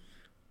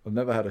 I've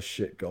never had a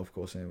shit golf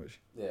course sandwich.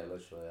 Yeah,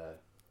 literally, yeah.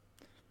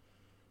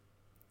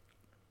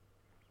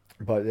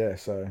 But yeah,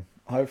 so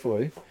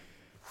hopefully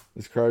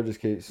this crow just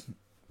keeps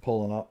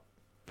pulling up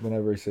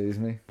whenever he sees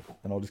me,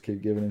 and I'll just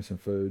keep giving him some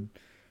food,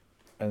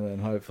 and then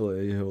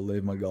hopefully he'll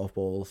leave my golf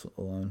balls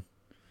alone.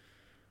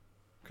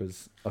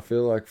 Because I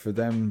feel like for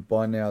them,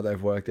 by now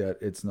they've worked out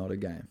it's not a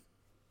game.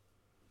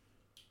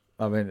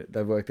 I mean,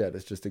 they've worked out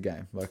it's just a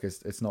game. Like,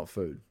 it's not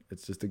food.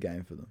 It's just a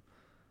game for them.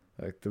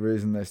 Like, the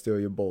reason they steal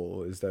your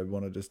ball is they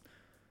want to just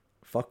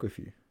fuck with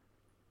you.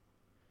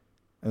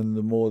 And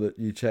the more that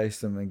you chase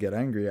them and get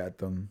angry at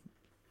them,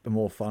 the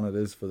more fun it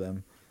is for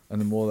them, and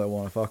the more they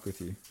want to fuck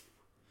with you.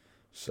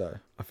 So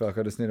I feel like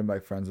I just need to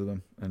make friends with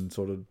them and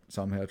sort of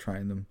somehow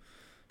train them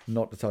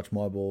not to touch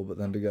my ball, but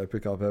then to go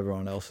pick up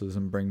everyone else's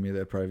and bring me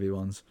their Pro V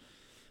ones,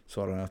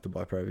 so I don't have to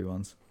buy Pro V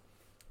ones.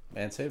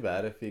 Man, too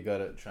bad if you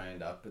got it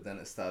trained up, but then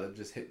it started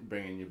just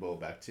bringing your ball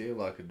back to you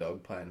like a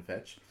dog playing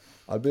fetch.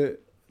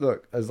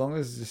 Look, as long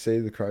as you see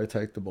the crow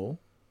take the ball.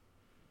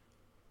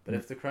 But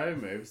if the crow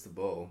moves the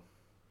ball,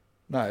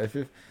 No, if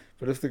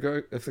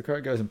the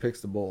crow goes and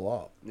picks the ball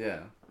up yeah.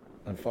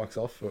 and fucks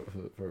off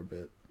for a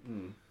bit,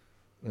 Mm.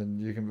 then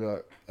you can be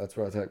like, that's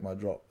where I take my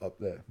drop, up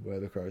there, where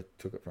the crow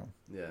took it from.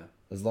 Yeah.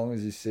 As long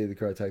as you see the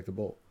crow take the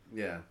ball.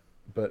 Yeah.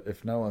 But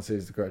if no one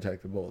sees the crow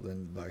take the ball,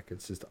 then like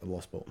it's just a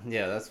lost ball.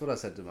 Yeah, that's what I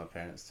said to my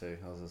parents too.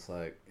 I was just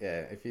like,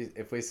 yeah,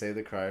 if we see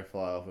the crow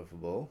fly off with a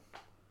ball,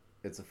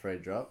 it's a free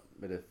drop.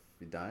 But if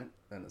you don't,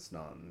 then it's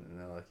not. And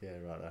they're like, yeah,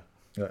 righto.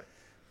 Yeah.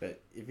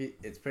 But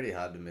it's pretty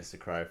hard to miss a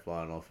crow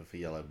flying off with a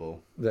yellow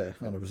ball. Yeah,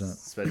 100%.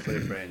 Especially a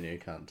brand new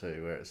cunt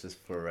too, where it's just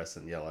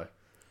fluorescent yellow.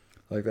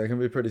 Like, they can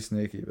be pretty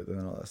sneaky, but they're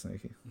not that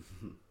sneaky.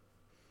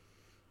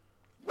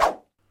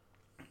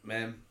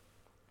 Man,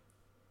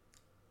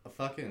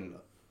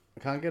 I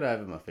can't get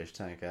over my fish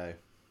tank, eh?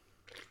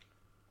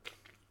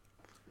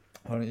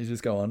 Why don't you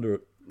just go under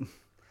it?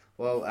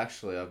 Well,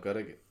 actually, I've got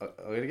to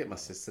get my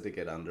sister to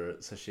get under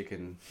it so she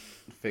can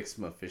fix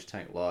my fish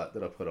tank light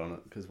that I put on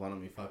it, because one of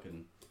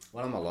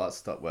my lights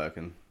stopped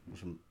working,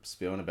 which I'm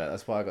spewing about.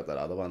 That's why I got that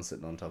other one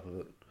sitting on top of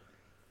it.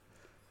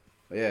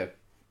 But yeah,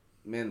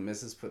 me and the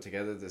missus put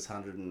together this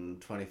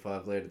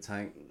 125 litre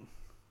tank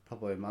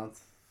probably a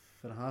month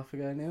and a half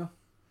ago now.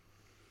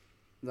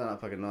 Done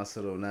up like a nice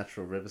little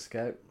natural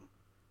riverscape.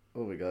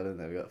 What we got in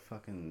there? We got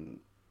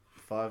fucking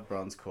 5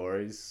 bronze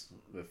cories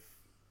with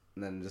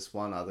and then just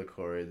one other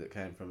Corey that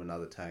came from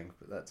another tank,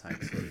 but that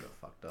tank sort of got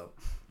fucked up.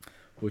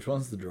 Which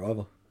one's the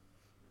driver?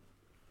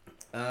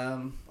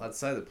 I'd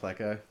say the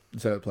Pleco.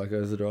 So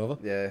Pleco's the driver?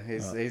 Yeah,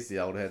 he's the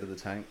old head of the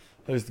tank.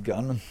 Who's the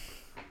gunman?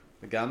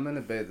 The gunmen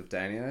would be the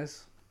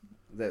Danios.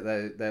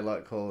 They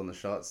like calling the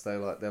shots. They're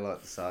like the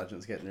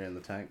sergeants getting around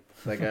the tank.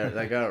 They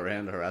go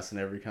around harassing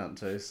every cunt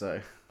too.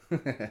 So, wait,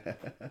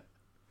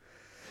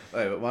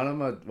 but one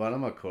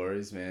of my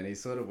Corys, man, he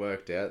sort of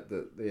worked out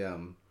that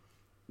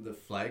the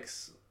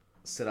flakes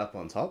sit up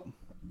on top.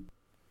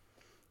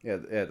 Yeah.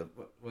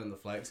 When the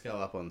flakes go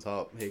up on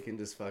top, he can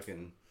just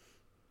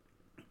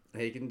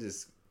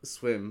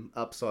swim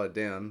upside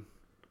down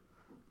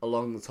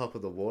along the top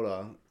of the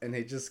water, and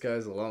he just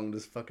goes along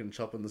just fucking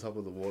chopping the top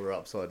of the water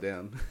upside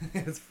down.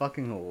 It's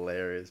fucking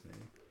hilarious, man.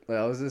 Like,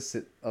 I was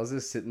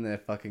just sitting there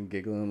fucking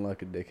giggling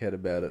like a dickhead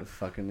about it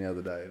fucking the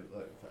other day,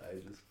 like, for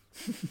ages.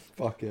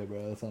 Fuck yeah,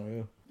 bro, that's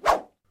unreal.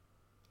 What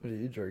are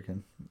you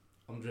drinking?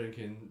 I'm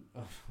drinking.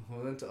 I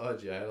went to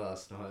IGA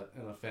last night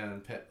and I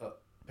found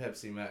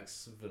Pepsi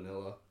Max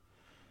vanilla.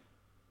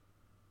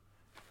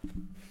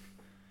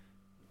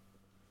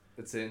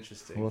 It's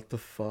interesting. What the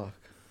fuck?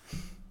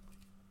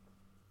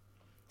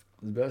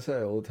 I was about to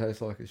say all it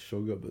tastes like is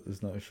sugar, but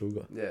there's no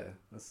sugar. Yeah,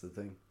 that's the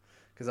thing.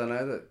 Because I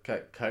know that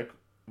Coke,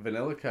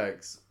 vanilla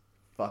Coke's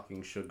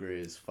fucking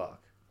sugary as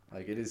fuck.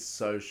 Like, it is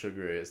so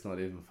sugary, it's not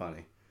even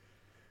funny.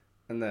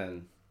 And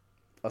then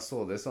I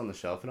saw this on the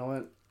shelf and I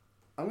went,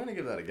 I'm going to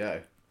give that a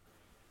go.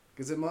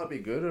 Because it might be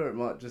good or it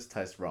might just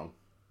taste wrong.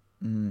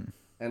 Mm.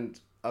 And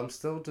I'm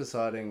still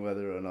deciding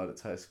whether or not it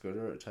tastes good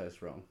or it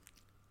tastes wrong.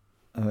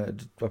 I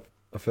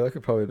feel like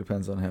it probably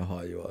depends on how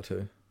high you are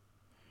too.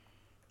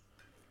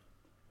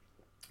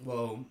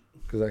 Well,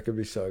 because that could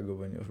be so good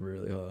when you're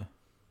really high.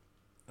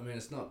 I mean,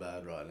 it's not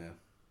bad right now.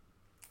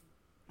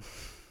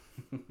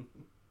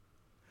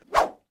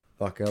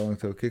 Fuck, how long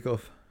till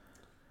kickoff?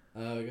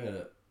 We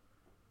got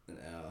an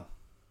hour.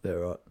 Yeah,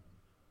 right.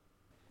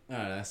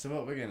 Alright, so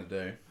what we're going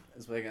to do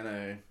is we're going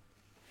to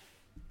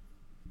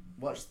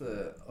we're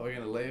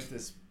going to leave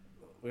this,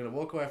 we're going to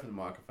walk away from the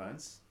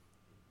microphones,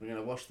 we're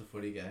going to watch the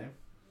footy game,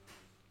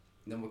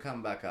 then we'll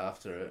come back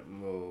after it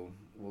and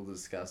we'll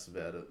discuss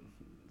about it,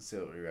 see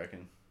what we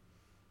reckon.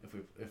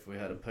 If we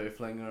had a poo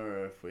flinger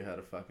or if we had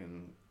a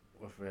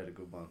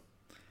good one.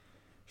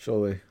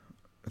 Surely,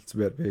 it's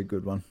about to be a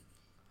good one.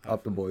 Hopefully.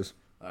 Up the boys.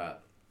 Alright,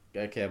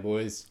 go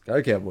Cowboys.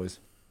 Go Cowboys.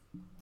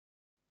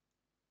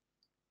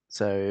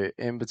 So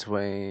in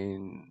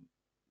between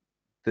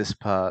this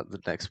part,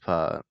 the next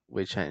part,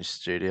 we changed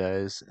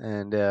studios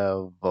and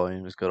our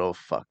volumes got all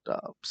fucked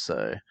up.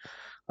 So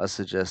I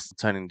suggest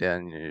turning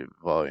down your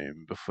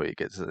volume before you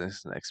get to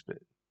this next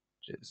bit.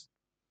 Cheers.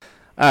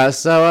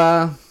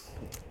 So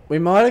we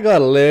might have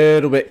got a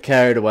little bit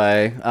carried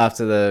away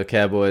after the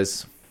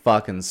Cowboys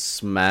fucking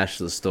smashed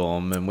the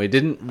Storm, and we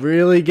didn't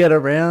really get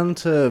around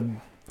to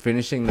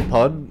finishing the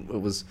pod.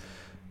 It was...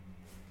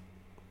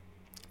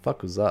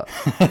 Fuck was that?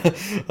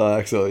 I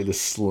accidentally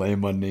just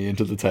slammed my knee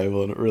into the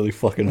table and it really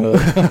fucking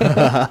hurt.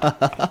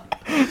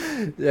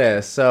 Yeah,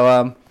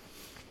 so,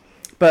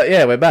 but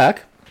yeah, we're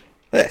back.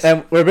 Yes.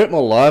 And we're a bit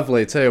more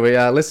lively too. We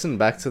listened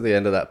back to the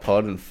end of that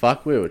pod and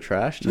fuck, we were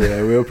trashed.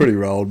 Yeah, we were pretty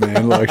rolled,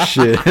 man. Like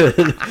shit. I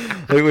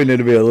think we need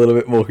to be a little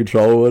bit more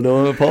controlled when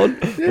doing the pod.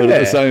 Yeah. But at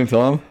the same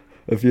time,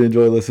 if you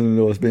enjoy listening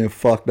to us being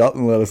fucked up,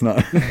 then let us know.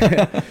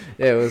 Yeah,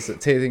 it was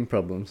teething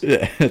problems.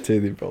 Yeah,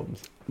 teething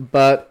problems.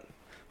 But,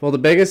 well, the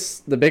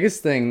biggest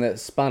thing that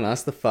spun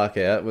us the fuck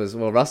out was,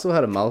 well, Russell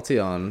had a multi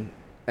on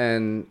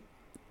and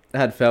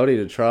had Feldy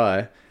to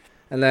try.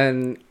 And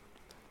then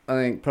I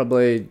think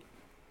probably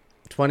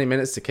 20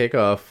 minutes to kick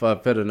off,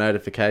 I've got a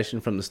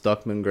notification from the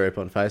Stockman group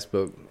on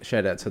Facebook,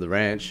 shout out to the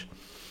ranch,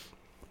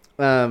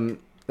 that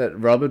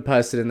Rob had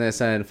posted in there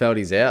saying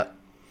Feldy's out.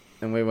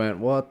 And we went,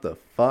 what the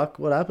fuck?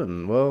 What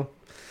happened? Well,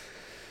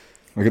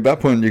 like at that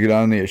point, you could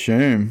only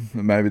assume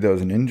that maybe there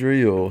was an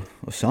injury or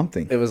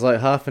something. It was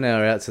like half an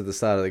hour out to the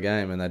start of the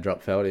game and they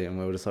dropped Feldy and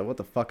we were just like, what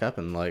the fuck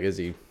happened? Like, is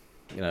he,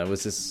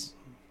 was this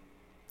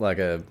like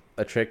a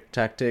trick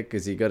tactic?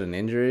 Has he got an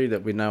injury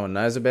that no one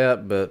knows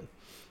about? But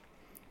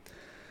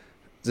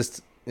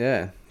just,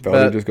 yeah.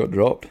 Feldy just got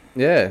dropped.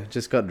 Yeah,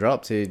 just got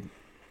dropped.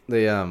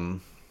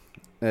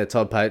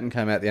 Todd Payton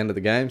came out at the end of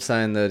the game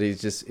saying that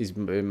he's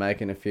been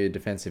making a few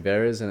defensive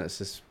errors and it's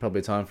just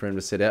probably time for him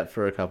to sit out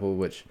for a couple,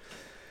 which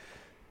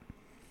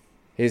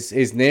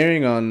he's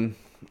nearing on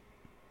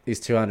his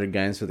 200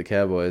 games for the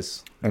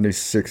Cowboys. And he's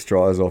 6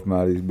 tries off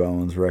Matty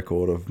Bowen's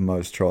record of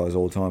most tries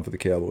all time for the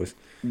Cowboys.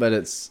 But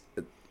I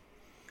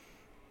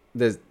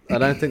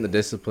don't think the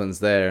discipline's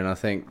there, and I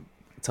think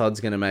Todd's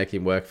going to make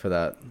him work for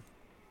that.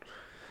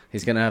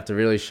 He's going to have to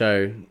really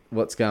show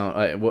what's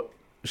going on.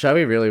 Show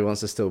he really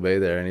wants to still be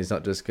there, and he's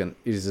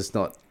just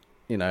not,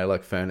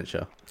 like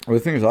furniture. Well, the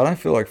thing is, I don't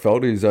feel like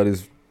Feldy's at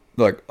his,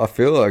 I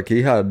feel like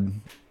he had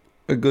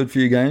a good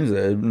few games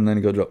there, and then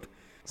he got dropped.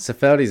 So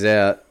Feldy's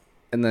out,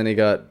 and then he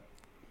got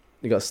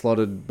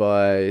slotted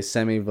by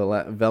Semi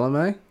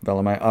Velame.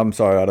 Velame. I'm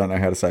sorry, I don't know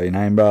how to say your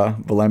name, bro.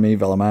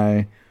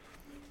 Velame.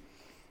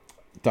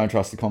 Don't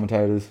trust the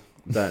commentators.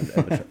 Don't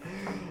ever try.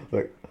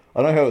 Look,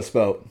 I know how it's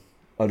spelled.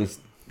 I just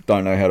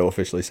don't know how to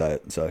officially say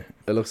it. So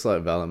It looks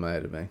like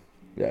Valame to me.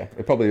 yeah,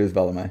 it probably is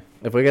Valame.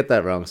 If we get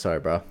that wrong, sorry,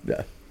 bro.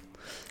 Yeah.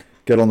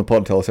 Get on the pod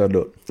and tell us how to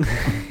do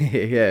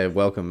it. Yeah,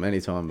 welcome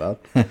anytime, bud.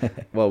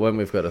 Well, when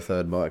we've got a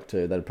third mic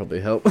too, that'd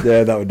probably help.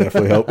 Yeah, that would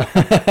definitely help.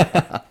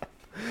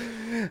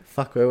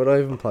 Fuck, where would I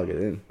even plug it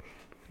in?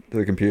 To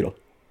the computer.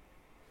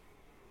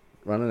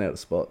 Running out of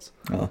spots.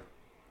 Oh,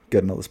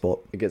 get another spot.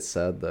 It gets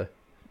sad though.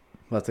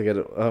 I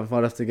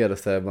might have to get a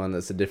third one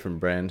that's a different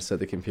brand so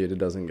the computer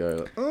doesn't go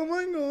like, oh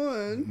my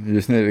god. You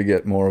just need to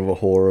get more of a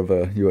whore of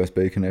a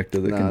USB connector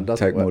that Nah, it can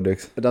doesn't take more work.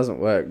 dicks. It doesn't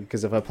work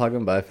because if I plug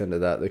them both into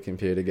that, the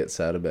computer gets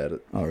sad about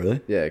it. Oh, really?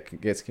 Yeah,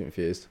 it gets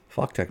confused.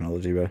 Fuck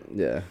technology, bro.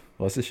 Yeah.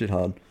 Why is this shit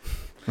hard?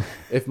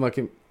 If my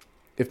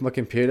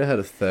computer had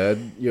a third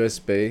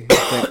USB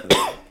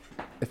thing,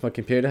 if my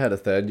computer had a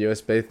third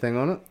USB thing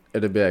on it,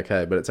 it'd be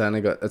okay. But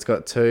it's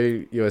got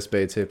two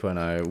USB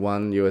 2.0,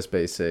 one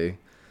USB-C,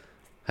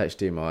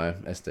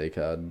 HDMI, SD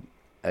card,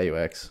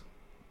 AUX.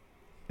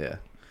 Yeah.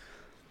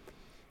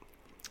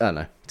 I don't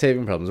know.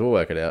 Teething problems. We'll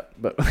work it out.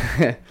 But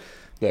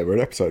Yeah, we're at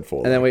episode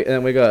 4. and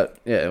then we got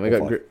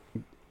Or 5.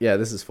 yeah.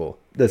 This is 4.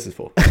 This is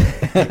 4.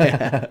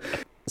 Yeah.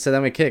 So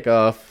then we kick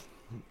off,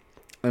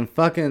 and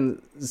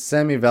fucking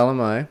Sammy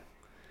Valamo,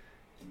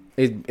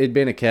 he'd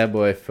been a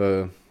Cowboy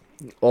for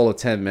all of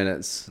 10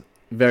 minutes.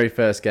 Very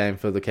first game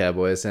for the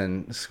Cowboys,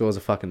 and scores a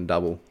fucking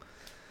double.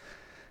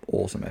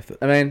 Awesome effort.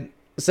 I mean,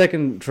 the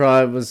second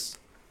try was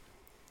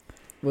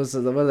what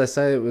did they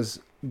say? It was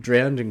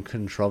drowned in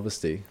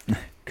controversy.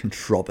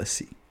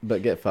 Controversy.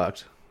 But get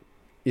fucked.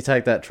 You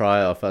take that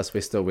try off us,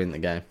 we still win the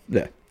game.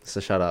 Yeah. So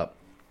shut up.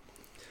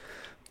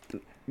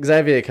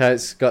 Xavier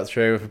Coates got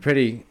through with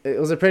it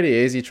was a pretty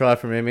easy try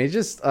from him. I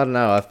don't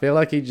know, I feel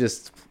like he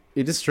just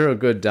threw a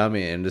good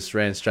dummy and just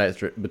ran straight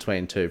through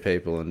between two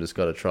people and just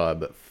got a try,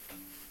 but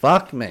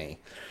fuck me.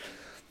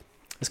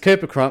 Does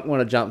Cooper Cronk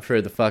want to jump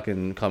through the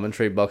fucking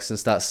commentary box and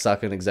start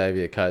sucking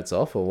Xavier Coates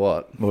off or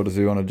what? Or does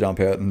he want to jump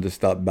out and just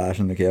start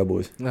bashing the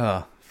Cowboys?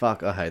 Oh,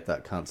 fuck, I hate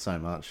that cunt so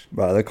much.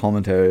 Bro, the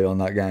commentary on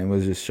that game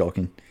was just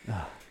shocking.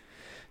 I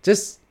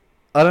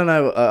don't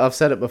know, I've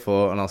said it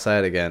before and I'll say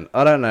it again.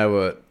 I don't know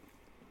what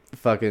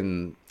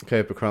fucking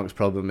Cooper Cronk's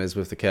problem is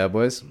with the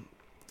Cowboys,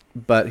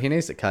 but he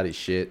needs to cut his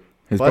shit.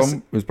 His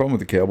problem with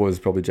the Cowboys is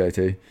probably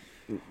JT.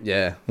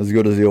 Yeah. As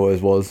good as he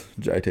always was,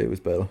 JT was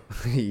better.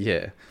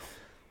 Yeah.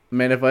 I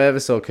mean, if I ever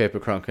saw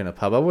Cooper Cronk in a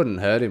pub, I wouldn't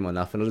hurt him or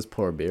nothing. I'd just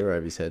pour a beer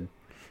over his head.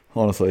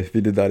 Honestly, if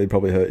he did that, he'd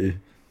probably hurt you.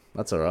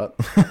 That's all right.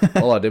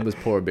 All I did was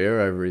pour a beer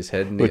over his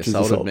head and he Which is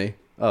assaulted assault. me.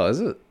 Oh, is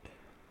it?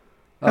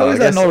 How is I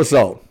that guess not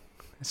assault?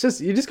 It's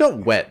just, you just got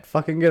wet.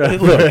 Fucking get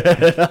over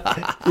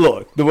it.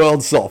 Look, the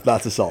world's soft.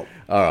 That's assault.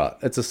 All right,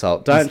 it's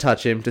assault. Don't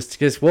touch him.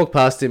 Just walk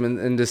past him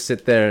and just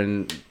sit there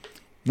and...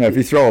 No, if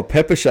you throw a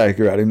pepper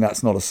shaker at him,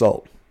 that's not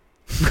assault.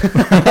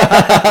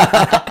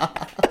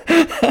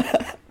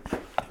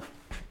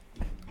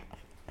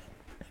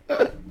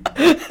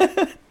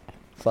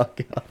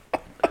 Fuck up.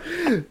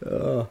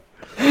 Oh.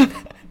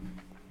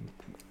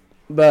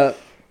 But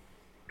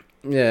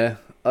yeah,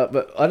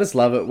 but I just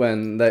love it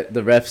when the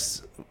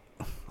refs.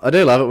 I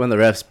do love it when the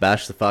refs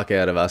bash the fuck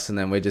out of us, and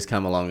then we just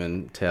come along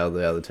and tell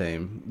the other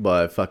team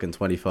by fucking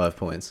 25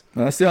 points.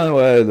 And that's the only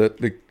way that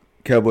the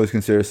Cowboys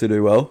can seriously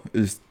do well,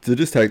 is to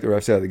just take the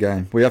refs out of the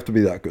game. We have to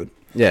be that good.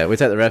 Yeah, we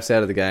take the refs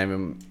out of the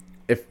game,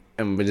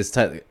 and we just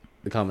take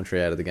the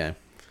commentary out of the game.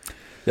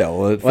 Yeah,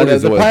 well, The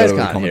players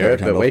can't hear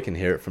it, but we can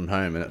hear it from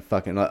home, and it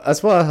fucking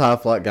that's why I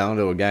half like going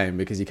to a game,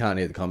 because you can't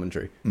hear the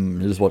commentary. You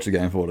just watch the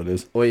game for what it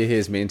is. All you hear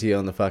is Minty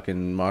on the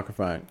fucking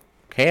microphone.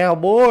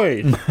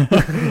 Cowboys.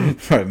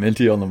 Right,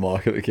 Minty on the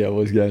mic at the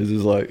Cowboys games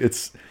is like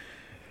it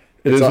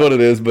is like, what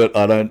it is, but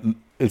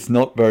it's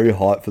not very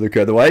hype for the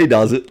crowd. The way he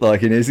does it,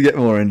 like, he needs to get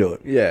more into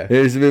it. Yeah. He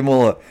needs to be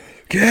more like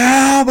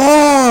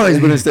Cowboys,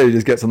 but instead he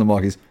just gets on the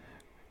mic. He's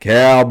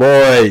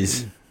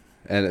Cowboys,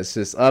 And it's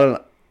just I don't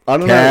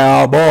know.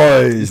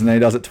 Cowboys, and then he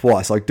does it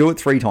twice. Like, do it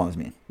 3 times,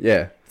 man.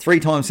 Yeah. 3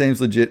 times seems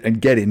legit, and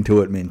get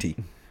into it, Minty.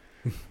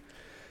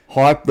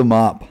 Hype them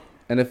up.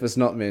 And if it's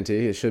not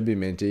Minty, it should be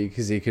Minty,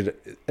 because he could,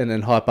 and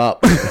then hype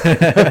up.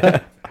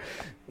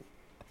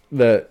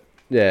 But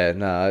yeah,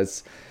 no,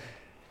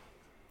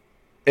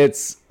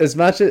 it's as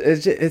much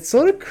as it's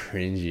sort of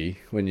cringy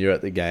when you're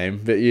at the game,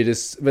 but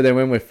but then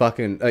when we're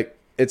fucking like,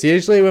 it's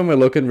usually when we're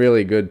looking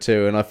really good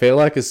too, and I feel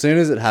like as soon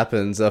as it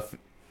happens,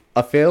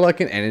 I feel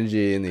like an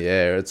energy in the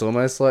air. It's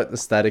almost like the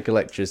static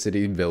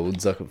electricity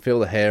builds. I can feel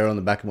the hair on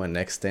the back of my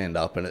neck stand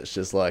up, and it's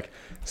just like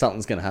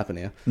something's gonna happen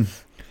here.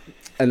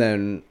 And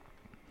then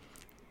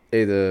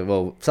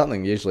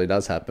something usually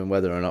does happen,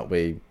 whether or not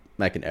we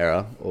make an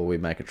error or we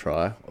make a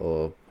try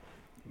or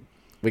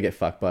we get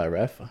fucked by a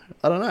ref.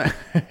 I don't know.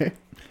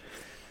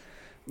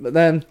 But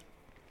then,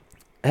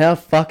 how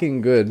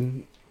fucking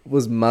good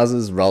was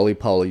Muzz's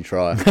roly-poly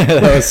try?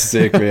 That was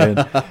sick, man.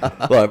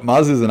 Like,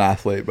 Muzz is an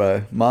athlete,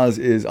 bro. Muzz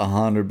is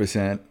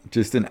 100%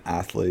 just an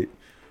athlete.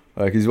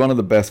 Like, he's one of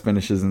the best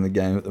finishers in the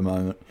game at the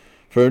moment.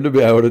 For him to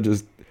be able to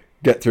just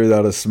get through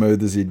that as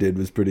smooth as he did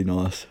was pretty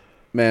nice.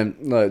 Man,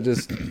 like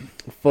just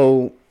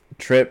full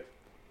trip,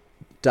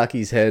 duck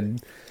his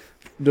head,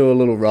 do a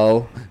little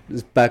roll,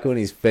 just back on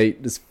his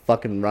feet, just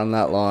fucking run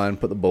that line,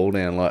 put the ball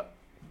down. Like,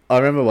 I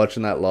remember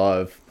watching that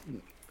live,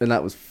 and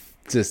that was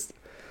just,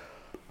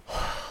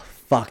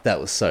 fuck, that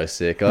was so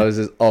sick. I was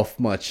just off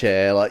my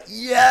chair, like,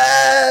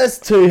 yes,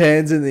 2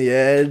 hands in the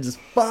air, just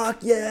fuck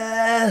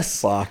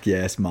yes. Fuck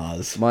yes,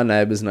 Mars. My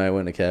neighbours know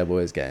when the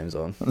Cowboys game's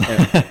on,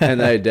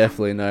 and they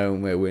definitely know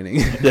when we're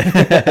winning.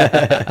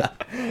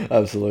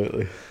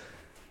 Absolutely.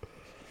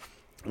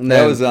 And How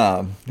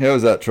then-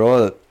 was that try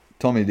that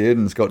Tommy did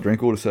and Scott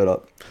Drinkwater set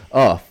up?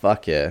 Oh,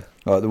 fuck yeah.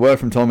 Right, the work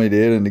from Tommy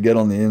did, and to get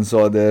on the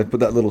inside there, put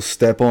that little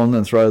step on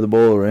and throw the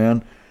ball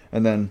around,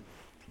 and then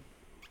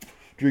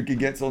Drinky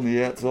gets on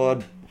the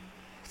outside,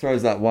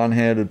 throws that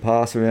one-handed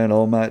pass around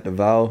old mate to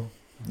Val.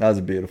 That was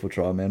a beautiful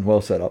try, man.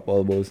 Well set up by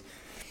the boys.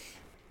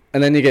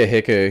 And then you get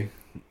Hiku,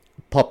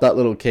 pop that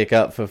little kick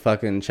up for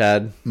fucking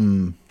Chad.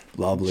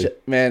 Lovely.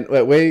 Man,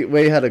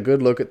 we had a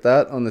good look at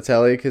that on the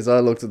telly, because I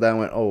looked at that and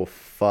went, oh,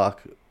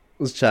 fuck.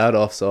 Was Chad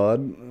offside?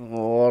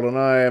 Oh, I don't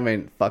know. I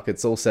mean, fuck,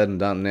 it's all said and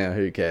done now.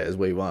 Who cares?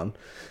 We won.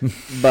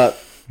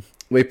 But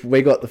we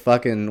got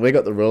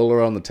the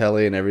ruler on the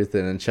telly and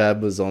everything, and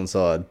Chad was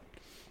onside.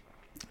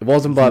 It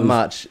wasn't by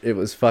much. It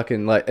was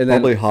fucking like... And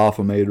Probably then, half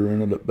a metre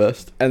in it at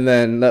best. and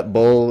then that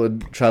ball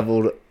had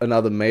travelled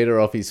another metre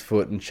off his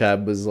foot, and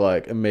Chad was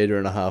like 1.5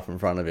 metres in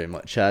front of him.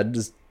 Like, Chad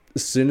just...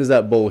 As soon as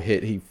that ball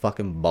hit, he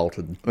fucking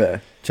bolted.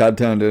 Yeah. Chad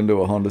turned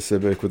into a Honda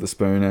Civic with a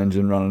spoon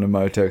engine running a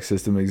Motec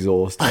system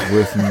exhaust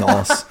with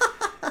NOS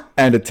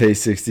and a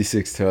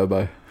T66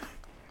 turbo.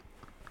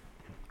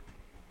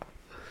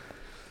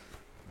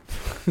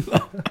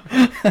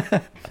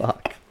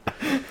 Fuck.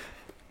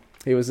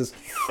 He was just...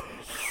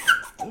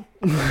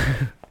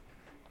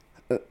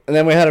 And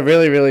then we had a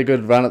really, really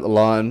good run at the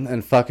line,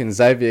 and fucking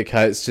Xavier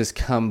Coates just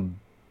come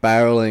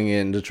barreling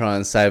in to try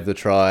and save the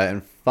try,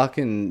 and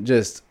fucking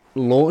just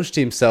launched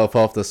himself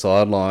off the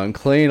sideline,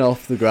 clean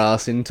off the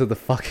grass into the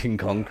fucking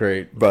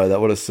concrete. Bro,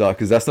 that would have sucked,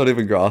 because that's not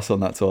even grass on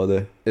that side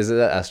there. Is it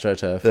that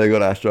AstroTurf? They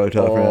got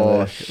AstroTurf around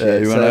there. Shit. Yeah,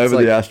 he So went it's over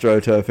like- the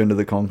AstroTurf into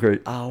the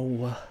concrete.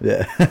 Oh.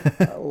 Yeah.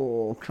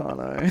 Oh,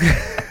 Connor.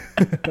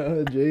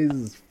 Oh,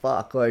 Jesus,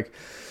 fuck. Like,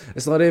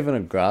 it's not even a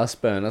grass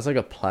burn. That's like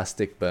a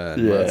plastic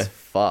burn. Yeah. That's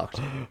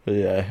fucked.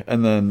 Yeah,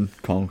 and then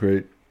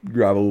concrete,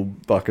 gravel,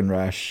 fucking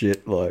rash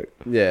shit, like...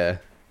 Yeah.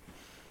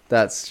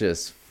 That's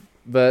just...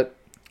 But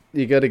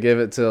you got to give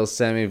it to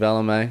Sammy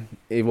Valame.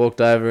 He walked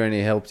over and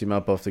he helped him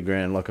up off the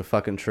ground like a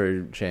fucking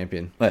true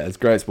champion. Yeah, it's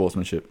great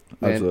sportsmanship.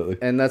 Absolutely.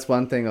 And that's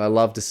one thing I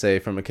love to see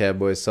from a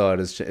Cowboys side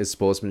is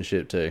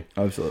sportsmanship too.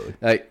 Absolutely.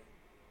 Like,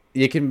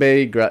 you can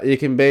be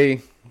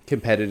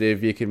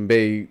competitive, you can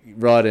be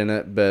right in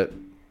it, but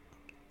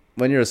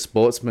when you're a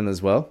sportsman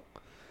as well,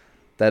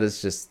 that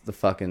is just the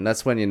fucking...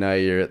 That's when you know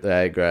you're at the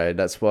A grade.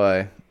 That's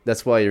why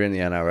you're in the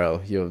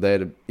NRL. You're there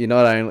to... You're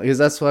not only... Because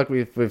that's like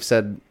we've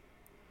said...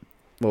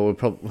 Well, we'll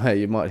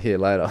probably... You might hear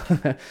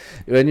later.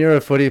 When you're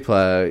a footy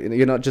player,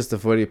 you're not just a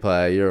footy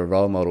player, you're a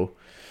role model.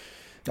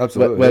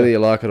 Absolutely. Whether yeah. you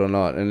like it or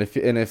not. And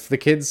if the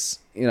kids,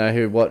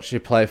 who watch you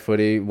play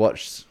footy,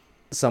 watch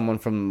someone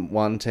from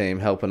one team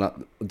helping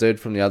up a dude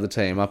from the other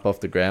team up off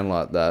the ground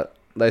like that,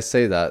 they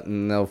see that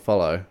and they'll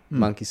follow.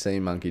 Monkey see,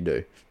 monkey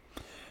do.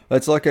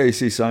 That's like how you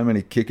see so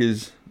many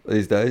kickers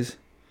these days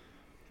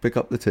pick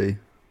up the tee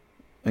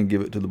and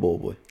give it to the ball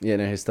boy. You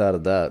know who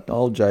started that?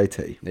 Old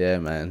JT. Yeah,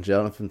 man.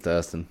 Jonathan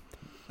Thurston.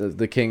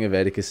 The king of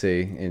etiquette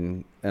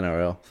in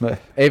NRL. Yeah.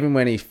 Even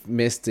when he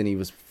missed and he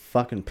was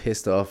fucking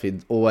pissed off,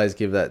 he'd always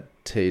give that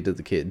tee to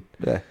the kid.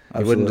 Yeah, absolutely.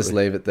 He wouldn't just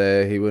leave it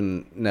there. He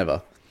wouldn't...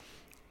 Never.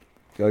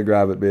 Go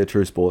grab it, be a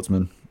true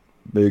sportsman,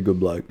 be a good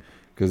bloke.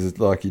 Because it's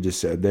like you just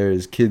said, there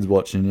is kids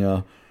watching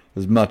you.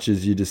 As much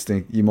as you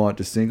might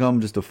just think,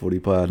 I'm just a footy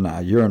player. Nah,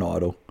 you're an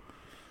idol.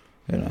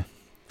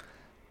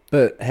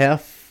 But how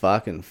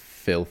fucking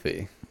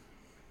filthy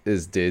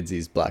is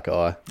Didsy's black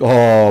eye?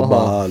 Oh,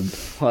 bud.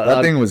 Like,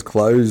 That thing was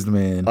closed,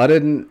 man. I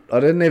didn't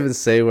even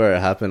see where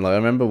it happened. Like, I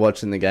remember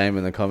watching the game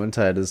and the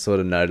commentators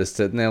sort of noticed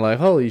it, and they're like,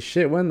 "Holy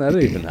shit, when that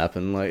even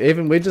happened?" Like,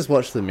 even we just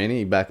watched the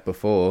mini back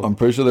before. I'm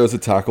pretty sure there was a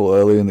tackle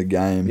early in the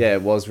game. Yeah,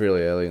 it was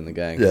really early in the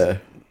game. Yeah.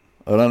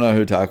 I don't know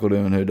who tackled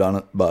him and who done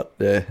it, but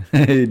yeah,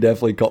 he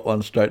definitely got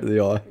one straight to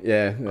the eye.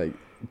 Yeah, like,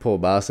 poor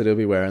bastard, he'll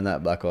be wearing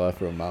that black eye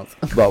for a month.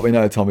 But we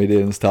know Tommy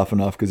Dearden's tough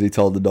enough because he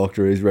told the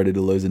doctor he's ready to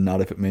lose a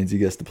nut if it means he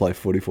gets to play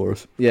footy for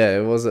us. Yeah,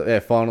 it was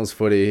finals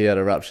footy. He had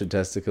a ruptured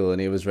testicle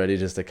and he was ready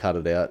just to cut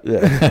it out.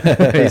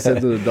 Yeah. He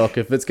said to the doc,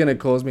 "If it's going to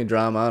cause me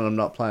drama and I'm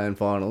not playing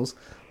finals,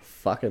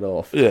 fuck it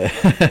off." Yeah.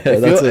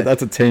 you're-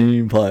 that's a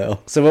team player.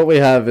 So what we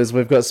have is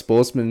we've got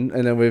sportsmen,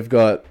 and then we've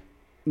got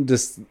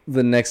just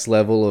the next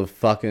level of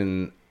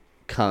fucking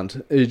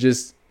cunt who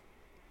just...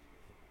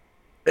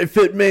 If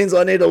it means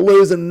I need to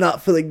lose a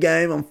nut for the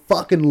game, I'm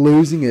fucking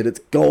losing it. It's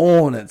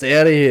gone. It's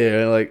out of here.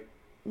 And like,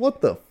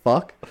 what the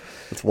fuck?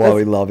 That's why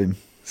we love him.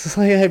 It's just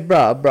like, hey,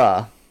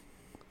 bruh,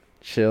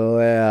 chill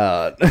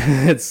out.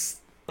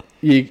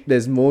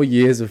 There's more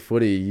years of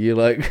footy. You're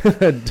like,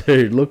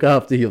 dude, look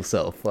after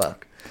yourself.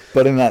 Fuck.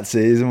 But in that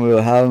season, we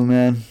were having,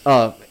 man.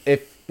 Oh,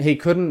 if he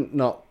couldn't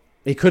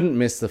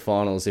miss the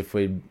finals if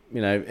we,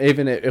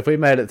 even if we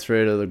made it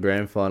through to the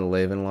grand final,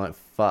 even like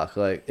fuck,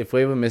 like if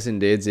we were missing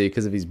Deedsy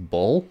because of his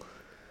ball,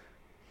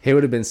 he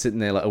would have been sitting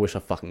there like, I wish I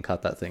fucking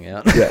cut that thing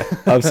out. Yeah,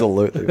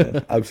 absolutely,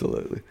 man,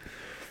 absolutely.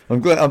 I'm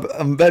glad.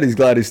 I'm bet he's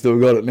glad he's still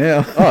got it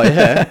now. Oh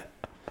yeah,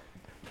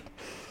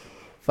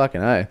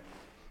 fucking A.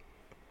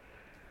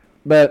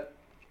 But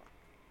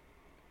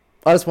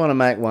I just want to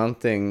make one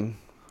thing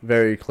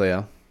very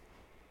clear.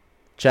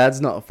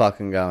 Chad's not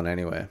fucking going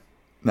anywhere.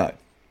 No.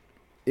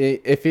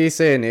 If you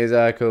see a news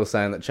article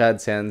saying that Chad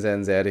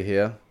Townsend's out of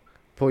here,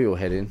 pull your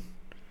head in.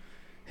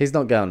 He's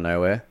not going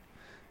nowhere.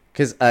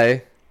 Because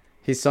A,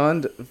 he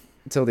signed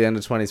till the end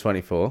of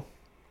 2024.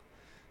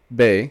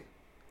 B,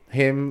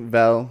 him,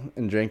 Val,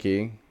 and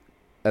Drinky,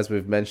 as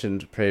we've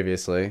mentioned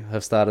previously,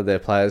 have started their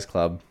players'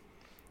 club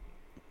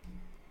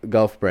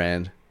golf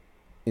brand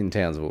in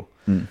Townsville.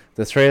 Mm.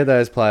 The three of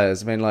those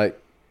players, I mean,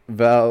 like,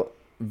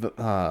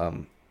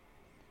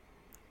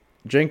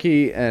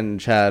 Drinky and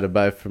Chad are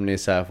both from New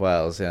South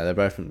Wales. They're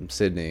both from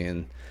Sydney,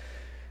 and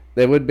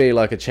there would be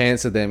like a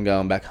chance of them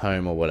going back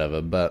home or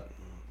whatever. But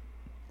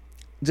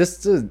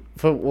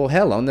for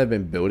how long they've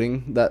been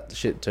building that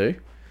shit too,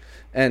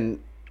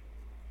 and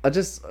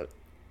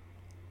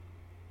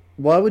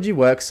why would you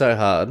work so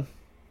hard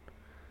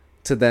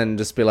to then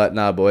just be like,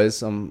 nah,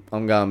 boys, I'm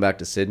going back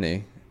to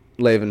Sydney,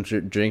 leaving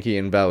Drinky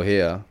and Val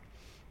here.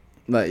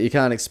 Like, you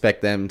can't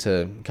expect them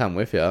to come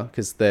with you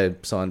because they're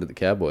signed to the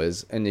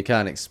Cowboys, and you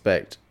can't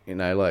expect,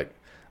 like,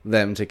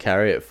 them to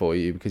carry it for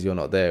you because you're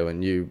not there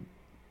when you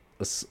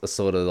are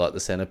sort of like the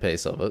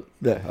centerpiece of it.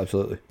 Yeah,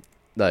 absolutely.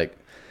 Like,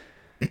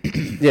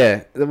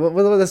 yeah,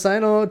 what they're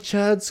saying, oh,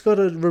 Chad's got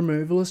a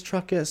removalist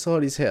truck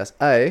outside his house.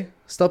 A,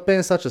 stop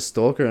being such a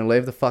stalker and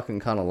leave the fucking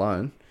cunt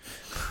alone.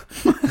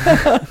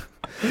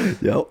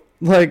 Yep.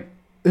 Like,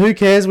 who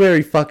cares where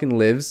he fucking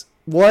lives?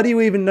 Why do you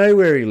even know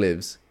where he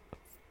lives?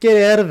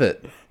 Get out of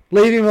it.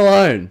 Leave him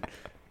alone.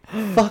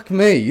 Fuck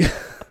me.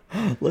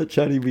 Let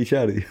Chatty be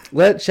Chatty.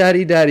 Let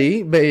Chatty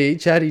Daddy be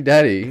Chatty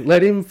Daddy.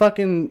 Let him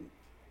fucking...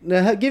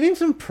 Now, give him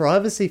some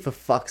privacy for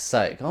fuck's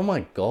sake. Oh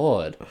my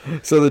god.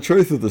 So the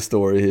truth of the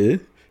story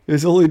here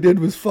is all he did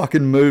was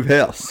fucking move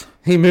house.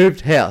 He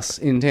moved house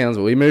in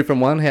Townsville. He moved from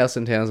one house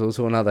in Townsville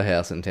to another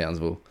house in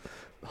Townsville.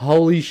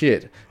 Holy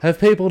shit. Have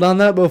people done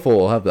that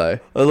before, have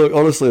they? Look,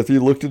 honestly, if you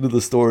looked into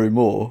the story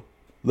more,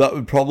 that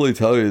would probably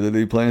tell you that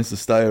he plans to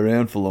stay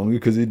around for longer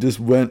because he just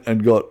went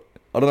and got...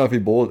 I don't know if he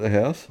bought a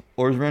house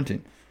or is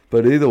renting.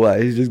 But either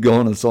way, he's just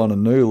gone and signed a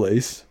new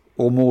lease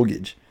or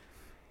mortgage.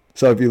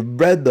 So if you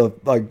read the...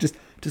 Like, just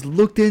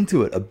looked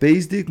into it. A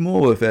bee's dick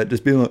more without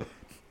just being like,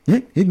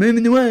 yeah, he's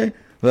moving away.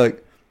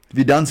 Like, if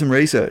you've done some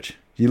research,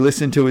 you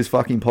listen to his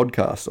fucking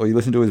podcast or you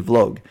listen to his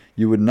vlog,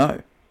 you would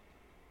know.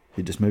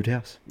 He just moved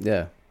house.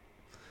 Yeah.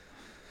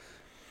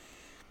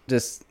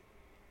 Just,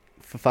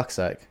 for fuck's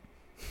sake,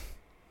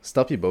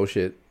 stop your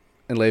bullshit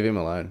and leave him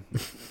alone.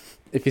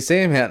 If you see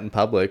him out in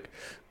public,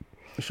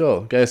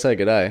 sure, go say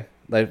good day.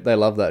 They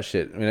love that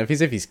shit. I mean, if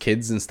he's with his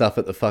kids and stuff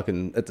at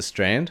the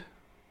Strand,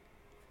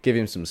 give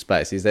him some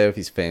space. He's there with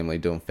his family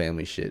doing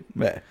family shit.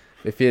 Yeah.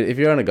 If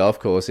you're on a golf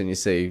course and you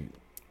see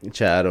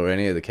Chad or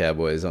any of the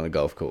Cowboys on a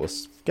golf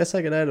course, go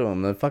say good day to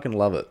them. They fucking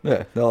love it.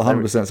 Yeah, they'll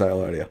 100% say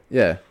hello to you.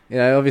 Yeah.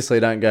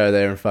 Obviously don't go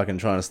there and fucking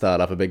trying to start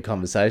up a big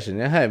conversation.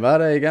 Yeah, hey, bud,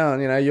 how you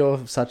going?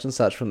 You're such and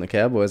such from the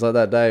Cowboys. Like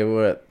that day we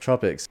were at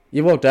Tropics.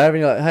 You walked over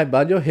and you're like, hey,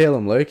 bud, you're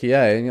Helam Lukey,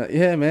 eh? And you're like,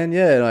 yeah, man,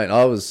 yeah. And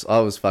I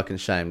was fucking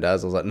shamed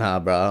as. I was like, nah,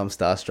 bro, I'm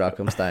starstruck.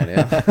 I'm staying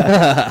here.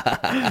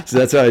 So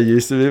that's how I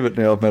used to be, but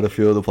now I've met a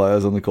few of the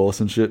players on the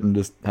course and shit and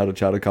just had a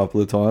chat a couple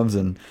of times,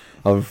 and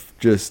I've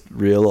just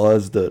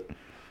realised that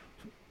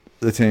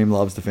the team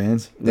loves the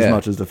fans as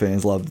much as the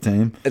fans love the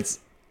team.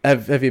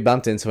 Have you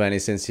bumped into any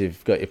since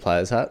you've got your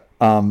player's hat?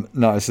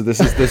 No. So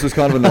this was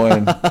kind of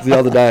annoying. The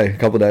other day, a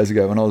couple of days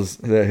ago, when I was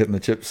there hitting the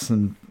chips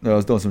and I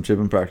was doing some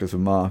chipping practice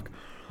with Mark.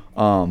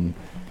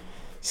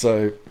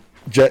 So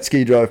jet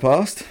ski drove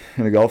past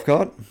in a golf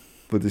cart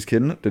with this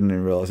kid in it. Didn't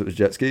even realise it was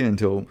jet ski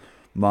until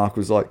Mark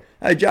was like,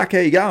 "Hey Jack, how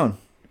you going?"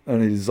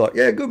 And he's like,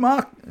 "Yeah, good,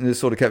 Mark." And just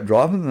sort of kept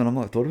driving. And then I'm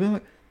like, thought of him,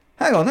 like,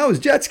 hang on, that was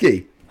jet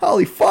ski.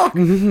 Holy fuck.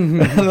 And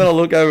then I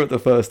look over at the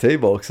first tee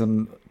box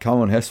and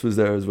Cohen Hess was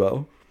there as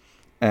well.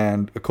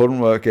 And I couldn't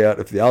work out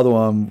if the other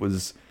one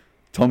was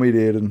Tommy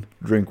Dearden,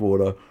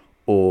 Drinkwater,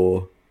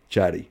 or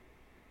Chatty.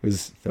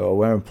 Because they were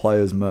wearing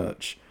players'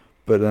 merch.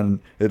 But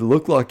then it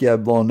looked like he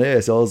had blonde hair,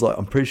 so I was like,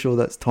 I'm pretty sure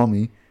that's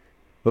Tommy.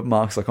 But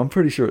Mark's like, I'm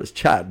pretty sure it's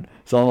Chad.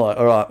 So I'm like,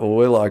 all right, well,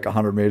 we're like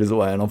 100 metres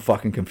away and I'm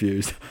fucking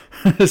confused.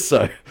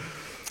 So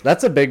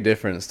that's a big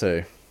difference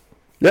too.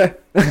 Yeah.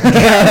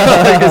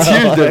 It's a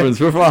huge difference.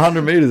 For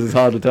 100 metres, it's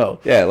hard to tell.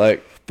 Yeah,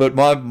 like... But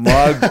my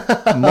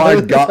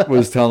gut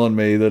was telling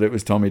me that it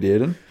was Tommy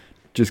Dearden,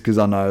 just because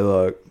I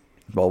know, like,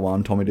 well,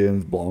 one, Tommy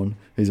Dearden's blonde.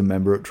 He's a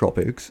member at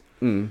Tropics.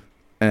 Mm.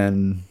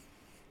 And,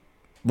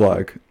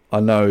 like, I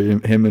know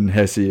him and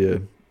Hesse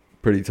are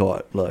pretty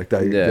tight. Like,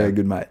 they're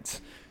good mates.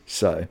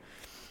 So,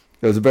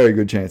 there was a very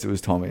good chance it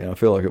was Tommy, and I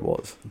feel like it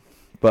was.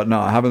 But no,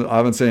 I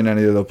haven't seen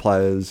any of the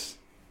players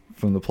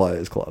from the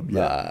Players Club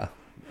yet.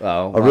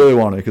 Oh, I really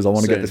want to because I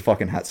want to get soon. this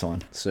fucking hat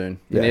signed. Soon.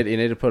 Yeah. You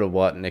need to put a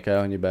white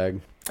Nico in your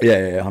bag.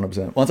 Yeah,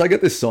 100%. Once I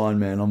get this signed,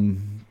 man,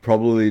 I'm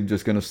probably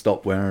just gonna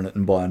stop wearing it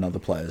and buy another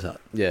player's hat.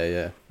 Yeah.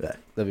 Yeah.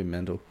 That'd be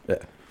mental. Yeah,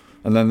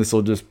 and then this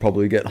will just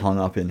probably get hung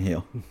up in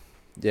here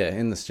Yeah,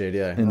 in the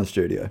studio. in the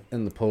studio.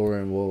 In the pool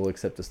room wall,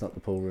 except it's not the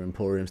pool room.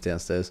 Pool room's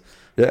downstairs.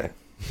 Yeah,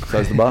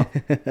 so's the bar.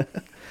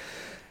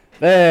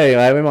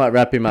 Anyway, we might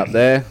wrap him up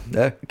there.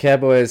 Yeah,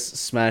 Cowboys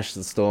smashed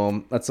the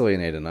Storm. That's all you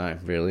need to know,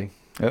 really.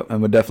 yep,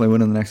 and we're definitely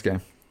winning the next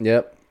game.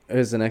 Yep.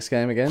 Who's the next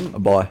game again? A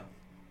bye.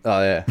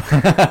 Oh,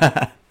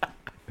 yeah.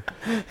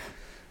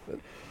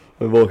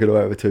 We're walking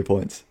away with 2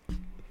 points.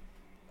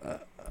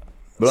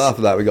 But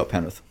after that, we got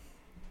Penrith.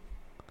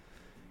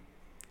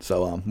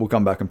 So we'll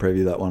come back and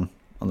preview that one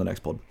on the next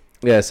pod.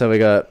 Yeah, so we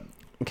got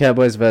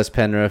Cowboys versus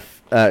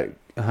Penrith at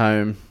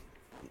home,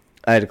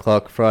 8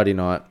 o'clock, Friday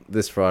night.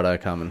 This Friday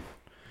coming.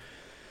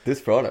 This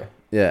Friday?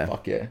 Yeah.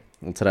 Fuck yeah.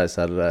 Well, today's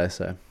Saturday,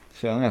 so.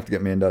 So I'm going to have to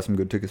get me and Dad some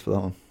good tickets for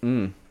that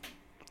one.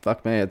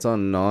 Fuck me, it's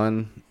on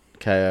 9,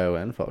 KO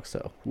and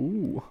Foxtel.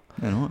 Ooh.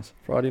 Yeah, nice.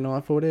 Friday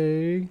night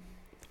 40.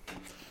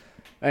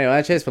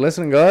 Anyway, cheers for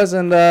listening, guys,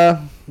 and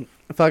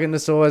fucking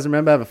just always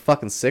remember, have a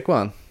fucking sick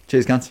one.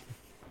 Cheers, cunts.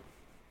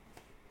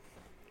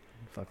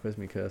 Fuck, where's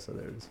my cursor?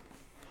 There it is.